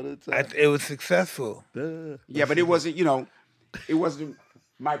 Party all the time. It was successful. Yeah, but it wasn't, it wasn't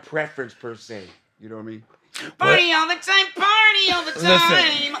my preference per se. You know what I mean? Party all the time, party all the time.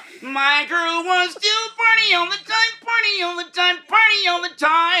 Listen. My girl wants to party all the time, party all the time, party all the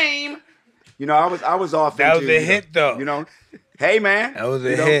time. You know, I was off. That was a hit, though. You know, hey man, that was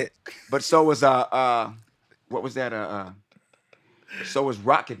a hit. But so was what was that? So was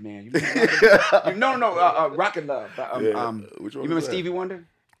Rocket Man. You remember Rocket Love. Which one? You remember Stevie Wonder?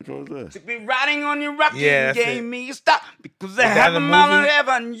 Which one was that? To be riding on your rocket gave me a stop because I that have the a mile of movie?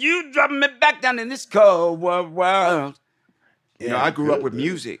 heaven. You drop me back down in this cold world. You know, I grew up with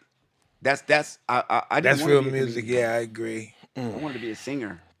music. I didn't That's want real to be music. Yeah, I agree. I wanted to be a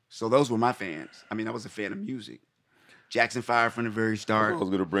singer. So those were my fans. I mean, I was a fan of music. Jackson 5 from the very start. I was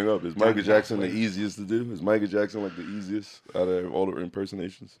going to bring up, is Michael Jackson the easiest to do? Is Michael Jackson like the easiest out of all the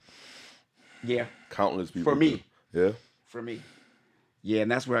impersonations? Yeah. Countless people. For me. Yeah? For me. Yeah,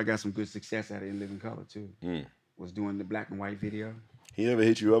 and that's where I got some good success out of In Living Color, too. Was doing the black and white video. He ever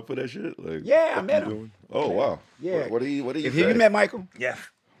hit you up for that shit? Like, Yeah, I what met you him. doing? Oh, wow. Yeah. What do you If say? you met Michael, Yeah.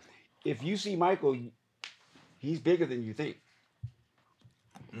 if you see Michael, he's bigger than you think.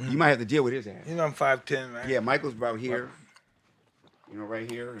 You might have to deal with his ass. You know I'm 5'10", right? Yeah, Michael's about here. You know,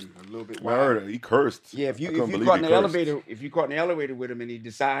 right here and a little bit I wide. heard it. He cursed. Yeah, if you I couldn't believe caught in he the cursed. elevator, if you caught in the elevator with him and he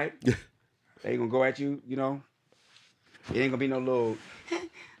decide they gonna go at you, you know, it ain't gonna be no little.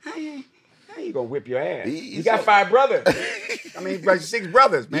 How you gonna whip your ass? You got 5 brothers. I mean, like 6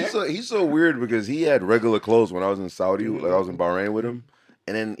 brothers, man. He's so weird because he had regular clothes when I was in Saudi, like I was in Bahrain with him.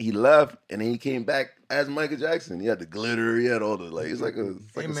 And then he left, and then he came back as Michael Jackson. He had the glitter, he had all the he's like a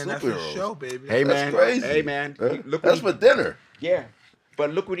Hey, man, superhero. that's a show, baby. Hey, That's man. crazy. Hey, man. Huh? Look That's what for dinner. Yeah,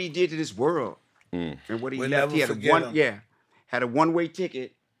 but look what he did to this world. Mm. And what he We'll left, he never had forget him. had a one-way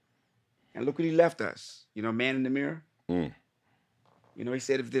ticket. And look what he left us. You know, man in the mirror. Mm. You know, he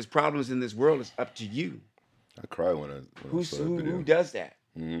said, if there's problems in this world, it's up to you. I cried when I saw that video. Who does that?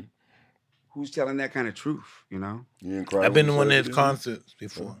 Mhm. Who's telling that kind of truth, you know? You didn't cry. I've been to when you one saw of that his video? concerts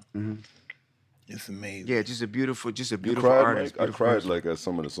before. Mhm. It's amazing. Yeah, just a beautiful You artist. cried, Mike? I beautiful cried person. like at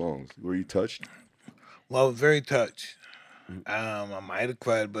some of the songs. Were you touched? Well, I was very touched. I might have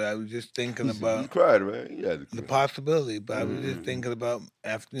cried, but I was just thinking You about cried, man. You had to the cry. possibility. But I was just thinking about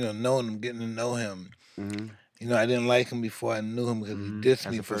after knowing him, getting to know him. Mhm. I didn't like him before I knew him because he dissed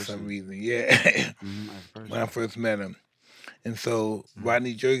As me a for some person. reason. Yeah, Mhm, as a person. when I first met him. And so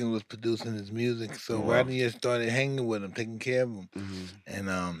Rodney Jergens was producing his music. So Wow. Rodney just started hanging with him, taking care of him. Mhm.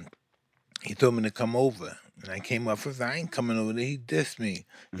 And he told me to come over. And I came up first. I ain't coming over there. He dissed me.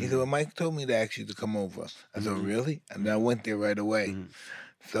 He said, well, Mike told me to ask you to come over. I said, really? And I went there right away.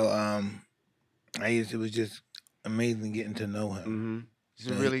 So it was just amazing getting to know him. Mhm. He's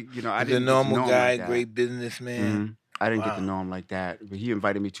a Yeah. really, I He's didn't a get to normal know him guy, like that. great businessman. Mhm. I didn't get to Wow. know him like that, but he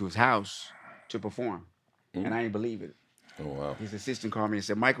invited me to his house to perform, and I didn't believe it. Oh wow. His assistant called me and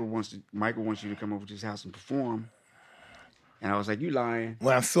said, Michael wants you to come over to his house and perform. And I was like, you lying?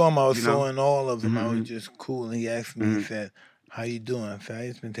 When I saw him, I was You know? so in all of him. I was Mhm. just cool. And he asked me, he said, how you doing? I said, I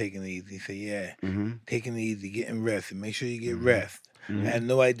just been taking it easy. He said, yeah, Mhm. taking it easy, getting rest. Make sure you get rest. I had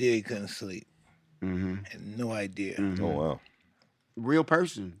no idea he couldn't sleep. Mhm. Had no idea. Oh wow. Real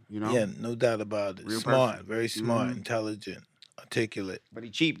person, Yeah, no doubt about it. Real Smart, person. very smart, intelligent, articulate. But he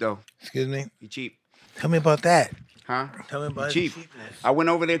cheap though. Excuse me? He cheap, Tell me about that. huh? Tell me about He his cheap. cheapness. I went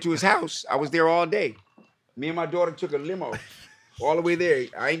over there to his house. I was there all day. Me and my daughter took a limo all the way there.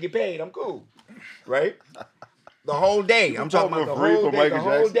 I ain't get paid. I'm cool, right? The whole day. I'm talking about the for free whole for day. Michael The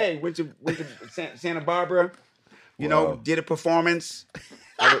whole Jackson? day. Went to Santa Barbara. Wow. Did a performance.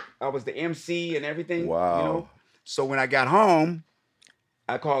 I was the MC and everything. Wow. So when I got home,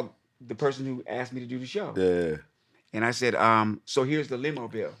 I called the person who asked me to do the show. Yeah. And I said, so here's the limo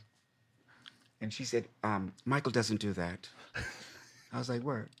bill. And she said, Michael doesn't do that. I was like,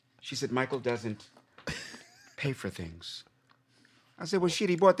 what? She said, Michael doesn't pay for things. I said, well, shit,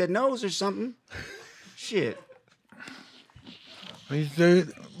 he bought that nose or something. Shit. What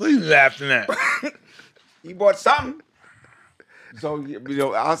are you laughing at? He bought something. So,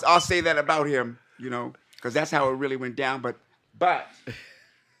 I'll say that about him, because that's how it really went down. But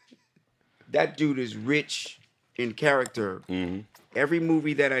that dude is rich in character. Mm-hmm. Every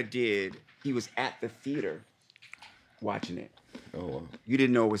movie that I did, he was at the theater watching it. Oh wow. You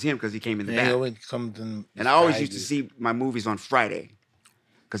didn't know it was him because he came in the He back. always comes in. And I always used to see my movies on Friday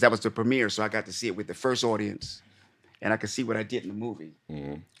because that was the premiere, so I got to see it with the first audience, and I could see what I did in the movie.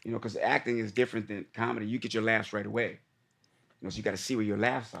 Mm-hmm. Because acting is different than comedy. You get your laughs right away. So you got to see where your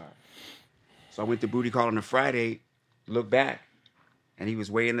laughs are. So I went to Booty Call on a Friday, looked back, and he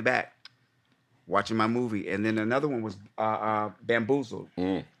was way in the back watching my movie. And then another one was Bamboozled.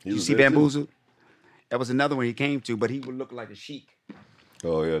 Mm. Did you see Bamboozled? That was another one he came to, but he would look like a sheik.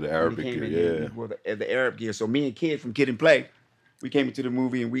 Oh yeah, the When Arabic he came gear. in, Yeah. he wore the Arab gear. So me and Kid from Kid and Play, we came into the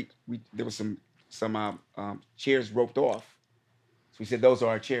movie and we there was some chairs roped off. So we said those are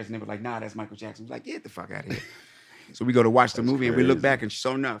our chairs, and they were like, nah, that's Michael Jackson. We were like, get the fuck out of here. So we go to watch the movie and we look crazy. back, and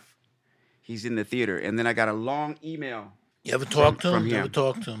sure enough, he's in the theater. And then I got a long email. You ever talk to from him? You him. ever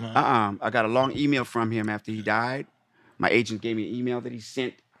talk to him? Huh? I got a long email from him after he died. My agent gave me an email that he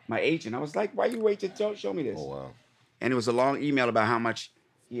sent my agent. I was like, why you wait to show me this? Oh wow. And it was a long email about how much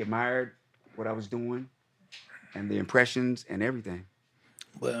he admired what I was doing and the impressions and everything.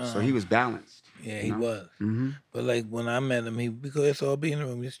 But, So he was balanced. Yeah, you he know? was. Mm-hmm. But like when I met him, because it's all being in the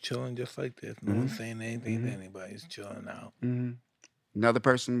room, just chilling just like this. No one's saying anything to anybody. Just chilling out. Mm-hmm. Another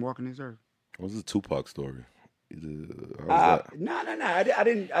person walking this earth. What's the Tupac story? How's that? No. I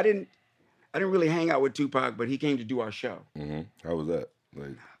didn't really hang out with Tupac, but he came to do our show. Mm-hmm. How was that?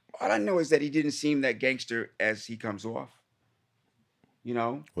 Like, All I know is that he didn't seem that gangster as he comes off.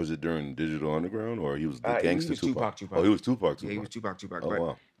 was it during Digital Underground or he was the He gangster was Tupac? Tupac. Oh, he was Tupac. Yeah, he was Tupac. Oh But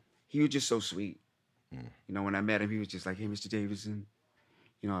wow. he was just so sweet. When I met him, he was just like, hey, Mr. Davidson,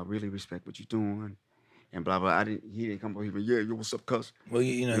 I really respect what you're doing. And blah, blah. He didn't come over here, yeah, yo, what's up, cuz? Well,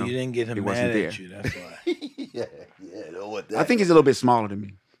 you didn't get him it mad wasn't at there. you. That's why. yeah, know what that. I think he's a little bit smaller than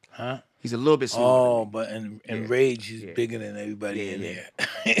me. Huh? He's a little bit smaller. Oh, but in Rage, he's Yeah. bigger than everybody in Yeah.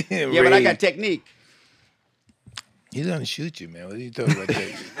 there. Yeah, but I got technique. He's gonna shoot you, man. What are you talking about?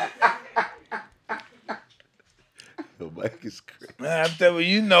 Yo, Mike is crazy. Man, I'm telling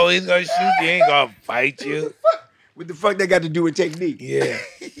you, he's gonna shoot you. He ain't gonna fight you. What the fuck that got to do with technique? Yeah.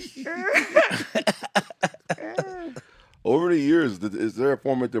 Over the years, is there a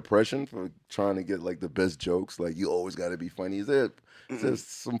form of depression for trying to get like the best jokes? Like you always got to be funny. Is there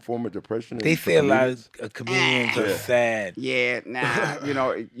some form of depression? They for say a lot comedians? of comedians are Yeah. sad. Yeah, nah,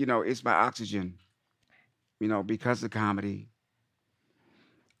 it's my oxygen. Because of comedy,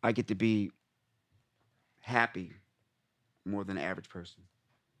 I get to be happy more than the average person.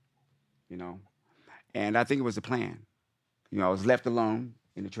 You know, and I think it was a plan. I was left alone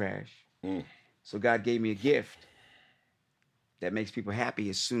in the trash, so God gave me a gift that makes people happy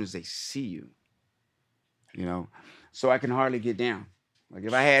as soon as they see you. So I can hardly get down. Like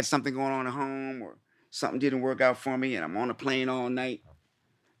if I had something going on at home or something didn't work out for me, and I'm on a plane all night,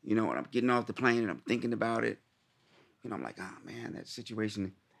 and I'm getting off the plane and I'm thinking about it. I'm like, oh man, that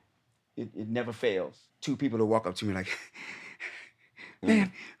situation, it never fails. Two people to walk up to me like,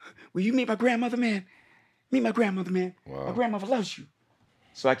 man, will you meet my grandmother, man? Meet my grandmother, man. Wow. My grandmother loves you.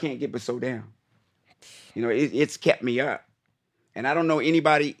 So I can't get but so down. It's kept me up. And I don't know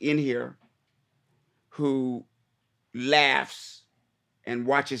anybody in here who laughs and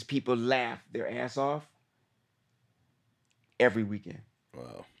watches people laugh their ass off every weekend.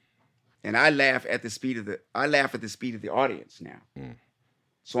 Wow. And I laugh at the speed of the audience now.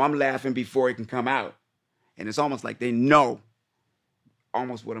 So I'm laughing before it can come out. And it's almost like they know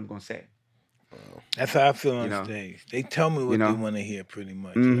almost what I'm gonna say. Wow. That's how I feel on stage. They tell me what they want to hear pretty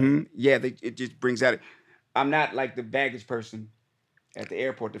much. Yeah, it just brings out. I'm not like the baggage person at the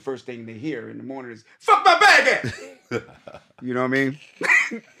airport. The first thing they hear in the morning is "fuck my baggage." You know what I mean?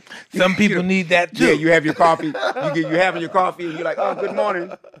 Some people need that too. Yeah, you have your coffee. You having your coffee, and you're like, "Oh, good morning.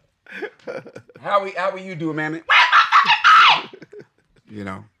 How are you doing, man?"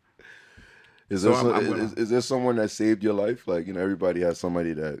 Is there someone that saved your life? Like everybody has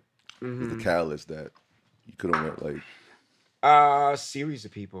somebody that is the catalyst that you could have met. Like a series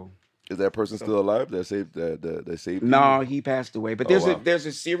of people. Is that person still alive that saved you? No, he passed away. But there's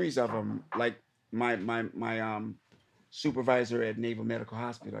a series of them. Like my supervisor at Naval Medical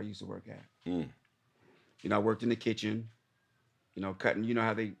Hospital I used to work at. I worked in the kitchen. Cutting. You know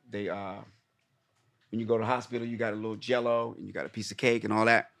how they when you go to the hospital, you got a little Jello and you got a piece of cake and all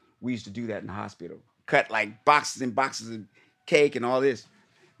that. We used to do that in the hospital. Cut like boxes and boxes of cake and all this.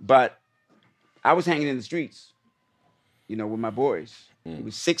 But I was hanging in the streets, with my boys. It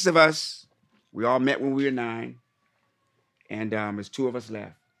was 6 of us. We all met when we were 9. And there's 2 of us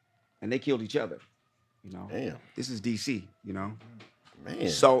left. And they killed each other, Damn. This is D.C., Man.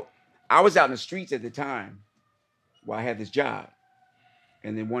 So I was out in the streets at the time while I had this job.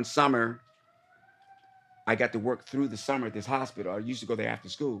 And then one summer, I got to work through the summer at this hospital. I used to go there after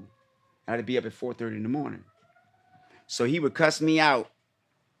school. I had to be up at 4:30 in the morning. So he would cuss me out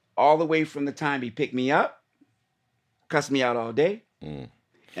all the way from the time he picked me up, cuss me out all day,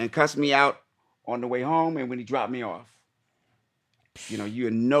 and cuss me out on the way home and when he dropped me off. You're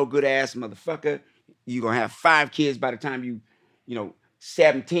a no good ass motherfucker. You're going to have 5 kids by the time you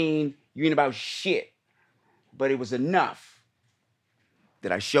 17. You ain't about shit. But it was enough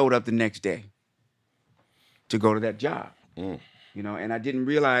that I showed up the next day to go to that job. And I didn't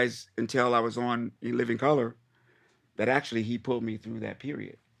realize until I was on In Living Color that actually he pulled me through that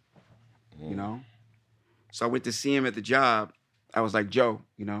period. So I went to see him at the job. I was like, Joe,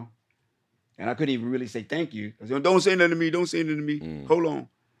 and I couldn't even really say thank you. I said, don't say nothing to me. Don't say nothing to me. Hold on.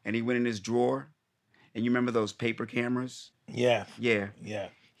 And he went in his drawer. And you remember those paper cameras? Yeah. Yeah. Yeah.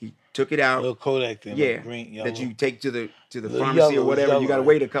 He took it out. A little Kodak thing. Yeah. Green, yellow. That you take to the Little pharmacy yellow, or whatever. yellow. You got to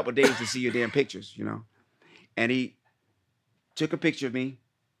wait a couple of days to see your damn pictures, And he took a picture of me.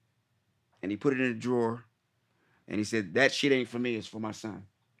 And he put it in a drawer. And he said, that shit ain't for me. It's for my son.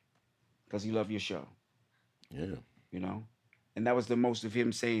 Because he loved your show. Yeah. And that was the most of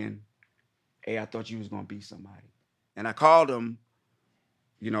him saying, hey, I thought you was going to be somebody. And I called him,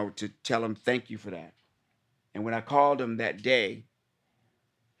 to tell him thank you for that. And when I called him that day,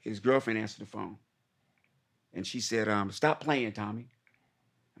 his girlfriend answered the phone. And she said, stop playing, Tommy.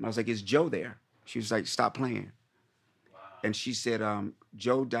 And I was like, is Joe there? She was like, stop playing. Wow. And she said,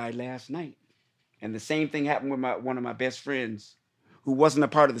 Joe died last night. And the same thing happened with one of my best friends who wasn't a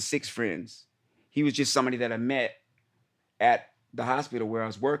part of the 6 friends. He was just somebody that I met at the hospital where I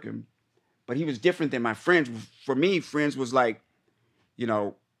was working. But he was different than my friends. For me, friends was like,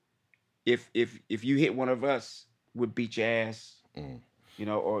 if you hit one of us, we'd beat your ass,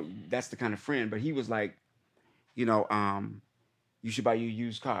 or that's the kind of friend. But he was like, you should buy you a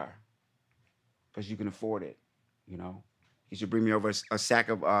used car because you can afford it. He should bring me over a sack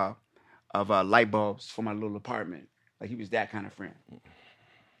of light bulbs for my little apartment. Like he was that kind of friend.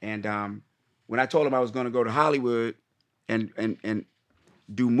 And when I told him I was going to go to Hollywood and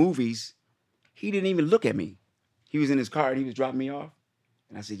do movies, he didn't even look at me. He was in his car and he was dropping me off.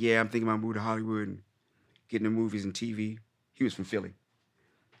 And I said, yeah, I'm thinking about moving to Hollywood and getting the movies and TV. He was from Philly.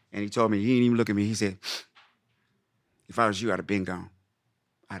 And he told me, he didn't even look at me. He said, if I was you, I'd have been gone.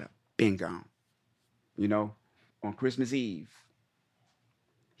 I'd have been gone. You know, on Christmas Eve,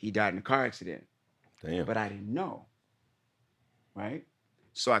 he died in a car accident. Damn. But I didn't know. Right?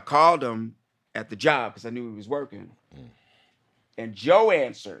 So I called him at the job because I knew he was working. And Joe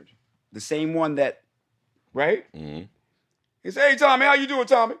answered, the same one that, right? Mm-hmm. He said, hey, Tommy, how you doing,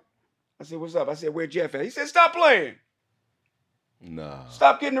 Tommy? I said, what's up? I said, where Jeff at? He said, stop playing. Nah.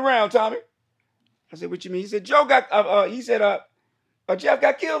 Stop getting around, Tommy. I said, what you mean? He said, Jeff got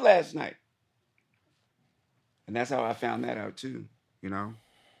killed last night. And that's how I found that out too, you know?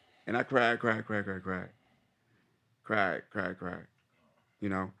 And I cried. You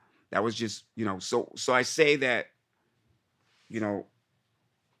know, that was just, you know, so I say that, you know,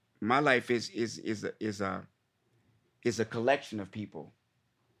 my life is a collection of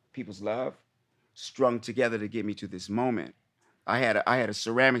people's love strung together to get me to this moment. I had a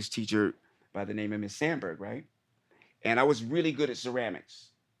ceramics teacher by the name of Miss Sandberg, right? And I was really good at ceramics.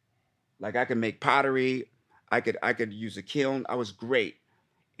 Like I could make pottery, I could use a kiln. I was great.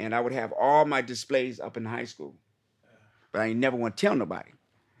 And I would have all my displays up in high school. But I ain't never want to tell nobody.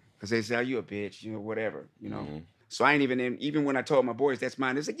 Because they say, oh, you a bitch, you know, whatever, you know. Mm-hmm. So I ain't even when I told my boys that's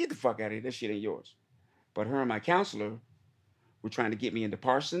mine, they said, get the fuck out of here, that shit ain't yours. But her and my counselor were trying to get me into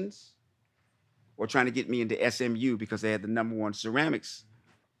Parsons or trying to get me into SMU because they had the #1 ceramics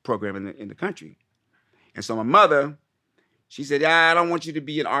program in the country. And so my mother, she said, I don't want you to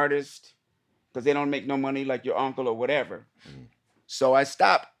be an artist because they don't make no money like your uncle or whatever. Mm. So I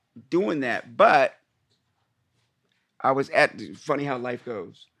stopped doing that. But I was funny how life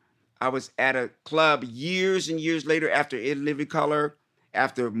goes. I was at a club years and years later after In Living Color,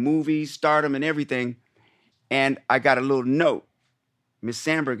 after movies, stardom and everything. And I got a little note. Miss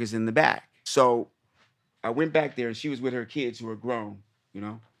Sandberg is in the back. So I went back there and she was with her kids who were grown, you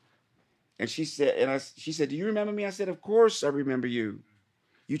know. And she said, do you remember me? I said, of course I remember you.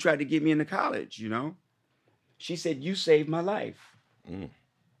 You tried to get me into college, you know. She said, you saved my life. Mm.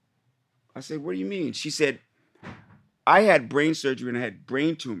 I said, what do you mean? She said, I had brain surgery and I had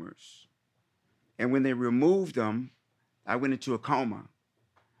brain tumors. And when they removed them, I went into a coma.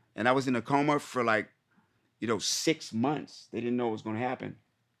 And I was in a coma for 6 months. They didn't know what was going to happen.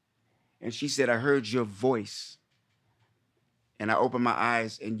 And she said, I heard your voice. And I opened my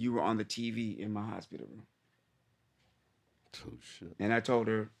eyes and you were on the TV in my hospital room. Oh, shit. And I told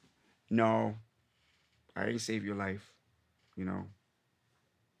her, no, I didn't save your life. You know,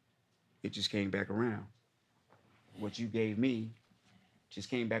 it just came back around. What you gave me just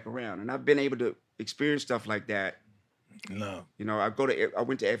came back around. And I've been able to experience stuff like that. No. You know, I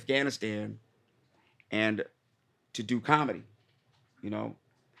went to Afghanistan and to do comedy, you know.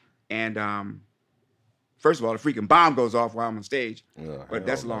 And first of all, the freaking bomb goes off while I'm on stage. But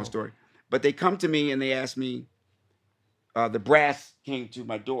that's a long story. But they come to me and they ask me, the brass came to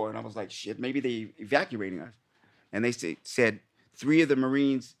my door and I was like, shit, maybe they evacuating us. And they said 3 of the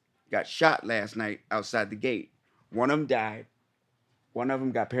Marines got shot last night outside the gate. One of them died, one of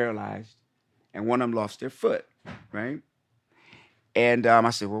them got paralyzed, and one of them lost their foot, right? And I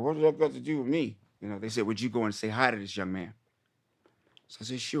said, well, what does that got to do with me? You know, they said, would you go and say hi to this young man? So I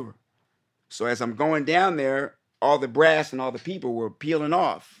said, sure. So as I'm going down there, all the brass and all the people were peeling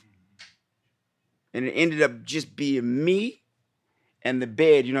off. And it ended up just being me and the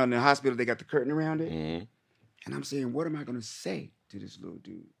bed. You know, in the hospital, they got the curtain around it. Mm-hmm. And I'm saying, what am I going to say to this little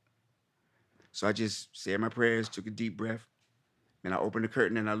dude? So I just said my prayers, took a deep breath, and I opened the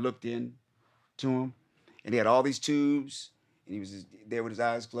curtain and I looked in to him. And he had all these tubes, and he was there with his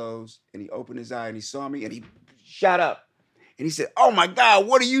eyes closed. And he opened his eye and he saw me and he shot up. And he said, oh my God,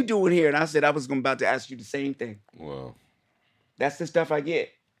 what are you doing here? And I said, I was about to ask you the same thing. Wow. That's the stuff I get.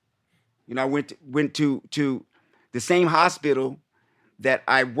 You know, I went to the same hospital that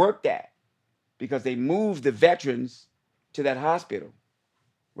I worked at because they moved the veterans to that hospital,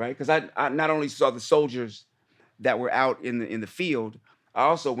 right? Because I not only saw the soldiers that were out in the field, I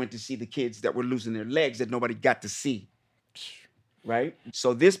also went to see the kids that were losing their legs that nobody got to see, right?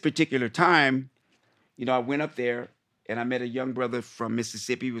 So this particular time, you know, I went up there and I met a young brother from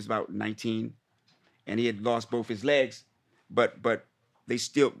Mississippi. He was about 19, and he had lost both his legs, but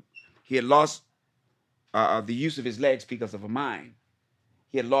he had lost the use of his legs because of a mine.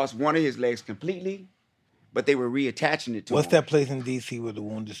 He had lost one of his legs completely, but they were reattaching it to What's him. that place in D.C. where the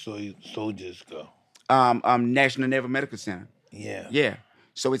wounded soldiers go? National Naval Medical Center. Yeah. Yeah.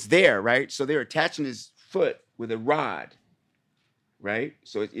 So it's there, right? So they're attaching his foot with a rod, right?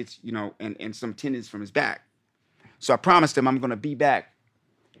 So it's you know, and some tendons from his back. So I promised them I'm going to be back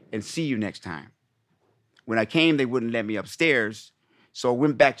and see you next time. When I came, they wouldn't let me upstairs. So I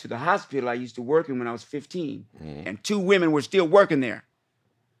went back to the hospital I used to work in when I was 15. And 2 women were still working there.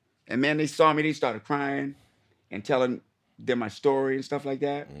 And man, they saw me, they started crying and telling them my story and stuff like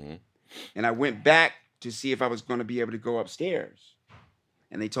that. And I went back to see if I was going to be able to go upstairs.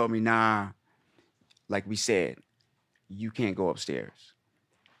 And they told me, nah, like we said, you can't go upstairs.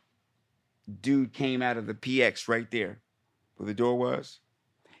 Dude came out of the PX right there where the door was.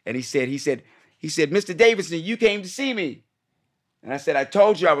 And he said, Mr. Davidson, you came to see me. And I said, I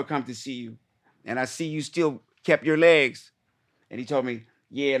told you I would come to see you. And I see you still kept your legs. And he told me,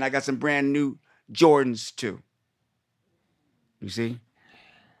 yeah, and I got some brand new Jordans too. You see?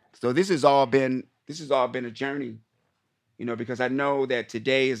 So this has all been a journey, you know, because I know that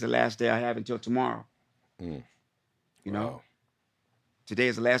today is the last day I have until tomorrow. You know? Wow. Today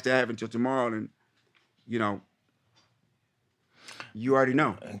is the last day I have until tomorrow, and you know, you already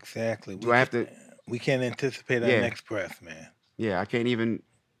know. Exactly. Do I have to? We can't anticipate our Yeah. next breath, man. Yeah, I can't even.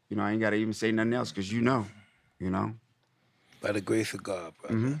 You know, I ain't got to even say nothing else because you know. You know. By the grace of God,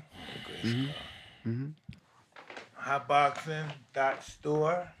 brother. Mhm. By the grace of God.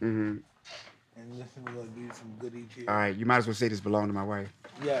 Hotboxing.store. And listen, we're gonna give you some goodies here. All right, you might as well say this belonged to my wife.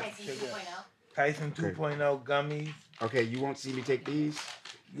 Yes, Tyson check it out. 2.0. Tyson 2.0 gummies. Okay, you won't see me take these.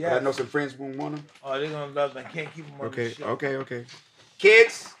 Yeah. But I know some friends won't want them. Oh, they're gonna love them. I can't keep them on the Okay, show. okay.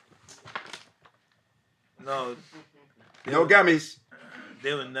 Kids, No, no gummies.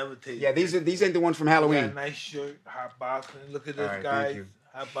 they would never take. Yeah, these ain't the ones from We got a Halloween. nice shirt, hot boxing. Look at this, All right, guys. thank you.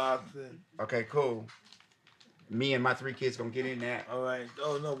 Hot boxing. Okay, cool. Me and my 3 kids gonna get in that. All right.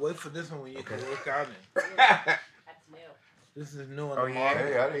 Oh no, wait for this one when you can work out in. That's new. This is new on Oh, the yeah? market.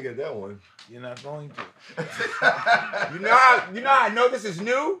 Hey, I didn't get that one. You're not going to. You know how I know this is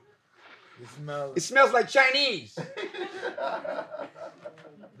new? It smells. It smells like Chinese.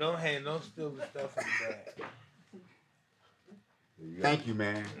 Don't steal the stuff in the bag. Thank you,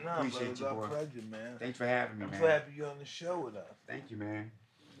 man. No, Appreciate but it's you, our boy. pleasure, man. Thanks for having me, I'm man. so happy you're on the show with us. Thank you, man.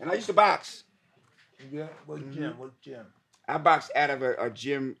 And I used to box. Yeah. What gym? What gym? I boxed out of a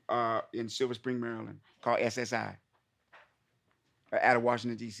gym in Silver Spring, Maryland called SSI, out of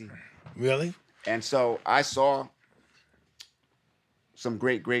Washington, D.C. Really? And so I saw some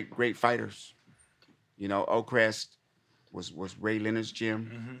great fighters. You know, Oakcrest was Ray Leonard's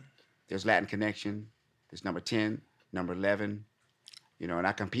gym. There's Latin Connection. There's number 10, number 11. You know, and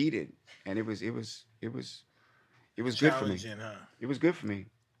I competed, and it was good for me. Challenging, huh? It was good for me.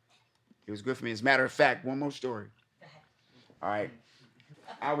 It was good for me. As a matter of fact, one more story. All right.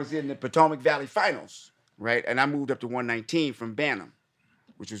 I was in the Potomac Valley Finals, right? And I moved up to 119 from Bantam,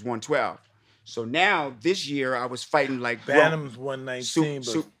 which was 112. So now, this year, I was fighting like... Bantam's 119,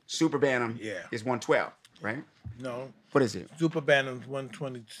 but... Super Bantam Yeah. is 112, right? No. What is it? Super Bantam's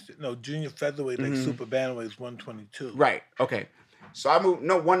 120. No, junior featherweight, like Super Bantamweight is 122. Right, okay. So I moved...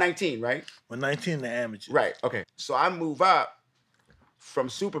 No, 119, right? 119 the amateur. Right, okay. So I move up from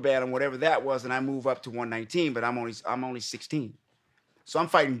Super Bantam, whatever that was, and I move up to 119, but I'm only 16. So I'm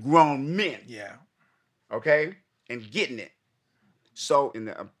fighting grown men. Yeah. Okay? And getting it. So in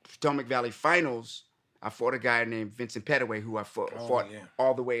the Potomac Valley Finals, I fought a guy named Vincent Petaway, who I fought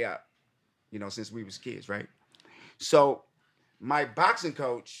all the way up, you know, since we was kids, right? So my boxing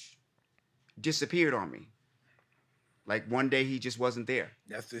coach disappeared on me. Like one day he just wasn't there.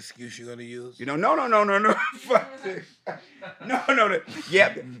 That's the excuse you're gonna use? You know, no. Fuck it. No.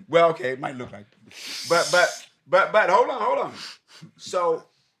 Yeah. Well, okay, it might look like it. But hold on. So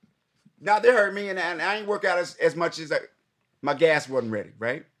now they hurt me, and I ain't work out as much as my gas wasn't ready,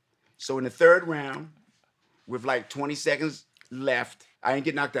 right? So in the 3rd round, with like 20 seconds left, I didn't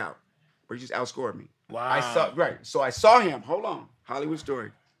get knocked out, but he just outscored me. Wow. So I saw him. Hold on, Hollywood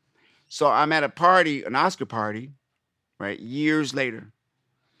story. So I'm at a party, an Oscar party, right, years later,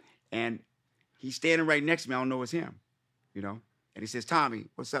 and he's standing right next to me. I don't know it's him, you know. And he says, "Tommy,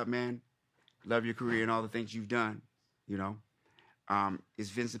 what's up, man? Love your career and all the things you've done, you know. It's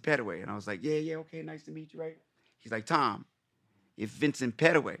Vincent Petaway." And I was like, yeah, okay, nice to meet you, right? He's like, "Tom, it's Vincent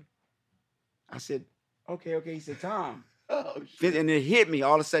Petaway." I said, okay. He said, "Tom." Oh, shit. And it hit me,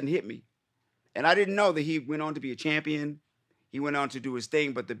 all of a sudden hit me. And I didn't know that he went on to be a champion. He went on to do his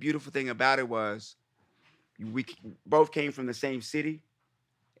thing. But the beautiful thing about it was we both came from the same city,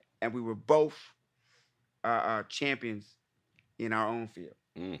 and we were both champions in our own field.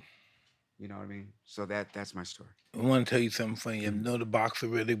 You know what I mean? So that's my story. I want to tell you something funny. You know the boxer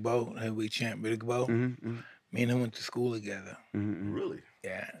Riddick Bowe, heavyweight champ Riddick Bowe? Me and him went to school together. Really?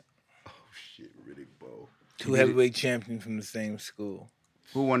 Yeah. Oh, shit, Riddick Bowe. 2 heavyweight champions from the same school.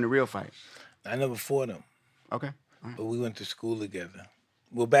 Who won the real fight? I never fought him. Okay. but we went to school together.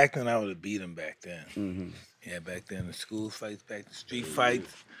 Well, back then I would have beat him back then. Mm-hmm. Yeah, back then the school fights, back the street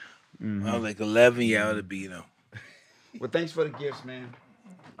fights. When I was like 11, yeah, I would have beat him. Well, thanks for the gifts, man.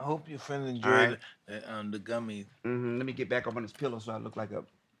 I hope your friends All enjoyed right. the gummies. Let me get back up on this pillow so I look like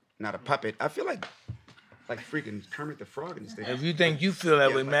not a puppet. I feel like freaking Kermit the Frog in this thing. If you think you feel that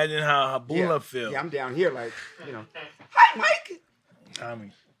Yeah, way, imagine how Bula feels. Yeah, I'm down here like, hi, Mike.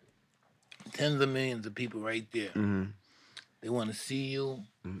 Tommy, tens of millions of people right there. Mm-hmm. They want to see you.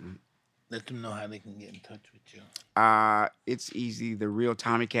 Mm-hmm. Let them know how they can get in touch with you. It's easy. The real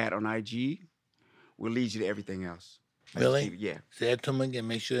Tommy Cat on IG will lead you to everything else. Really? Yeah. Say that to them again.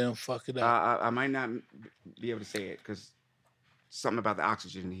 Make sure they don't fuck it up. I might not be able to say it because something about the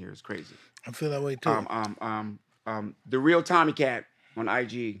oxygen in here is crazy. I feel that way too. The real Tommy Cat on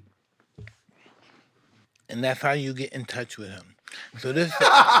IG. And that's how you get in touch with him. So this.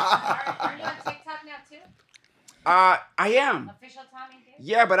 Are you on TikTok now too? I am. Official Tommy dude?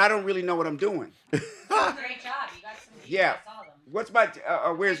 Yeah, but I don't really know what I'm doing. Great job. You got some. Yeah. I saw them. What's my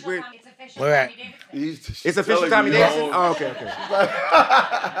where's Official Tommy, it's official Where at? Tommy Davidson. It's official Tommy Davidson? Oh, okay.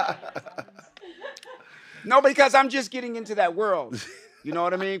 No, because I'm just getting into that world. You know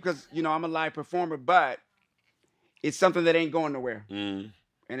what I mean? Because, I'm a live performer, but it's something that ain't going nowhere. Mm.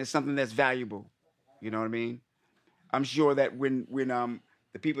 And it's something that's valuable. You know what I mean? I'm sure that when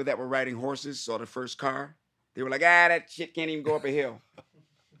the people that were riding horses saw the first car, they were like, that shit can't even go up a hill.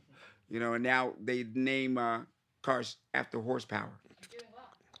 And now they name cars after horsepower. You're doing well.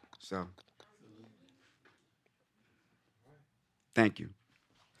 So, thank you.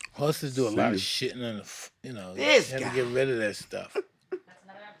 Horses do a lot of shit, and This you have guy. to get rid of that stuff. That's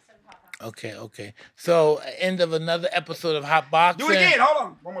another episode of Hot Box. Okay. So, end of another episode of Hot Boxing. Do it again. Hold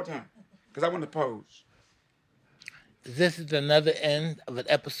on. One more time. Because I want to pose. This is another end of an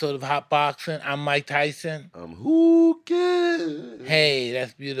episode of Hot Boxing. I'm Mike Tyson. Who cares? Hey,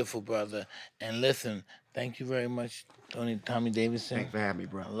 that's beautiful, brother. And listen, thank you very much, Tommy Davidson. Thanks for having me,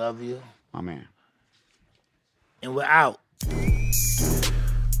 bro. I love you. My man. And we're out.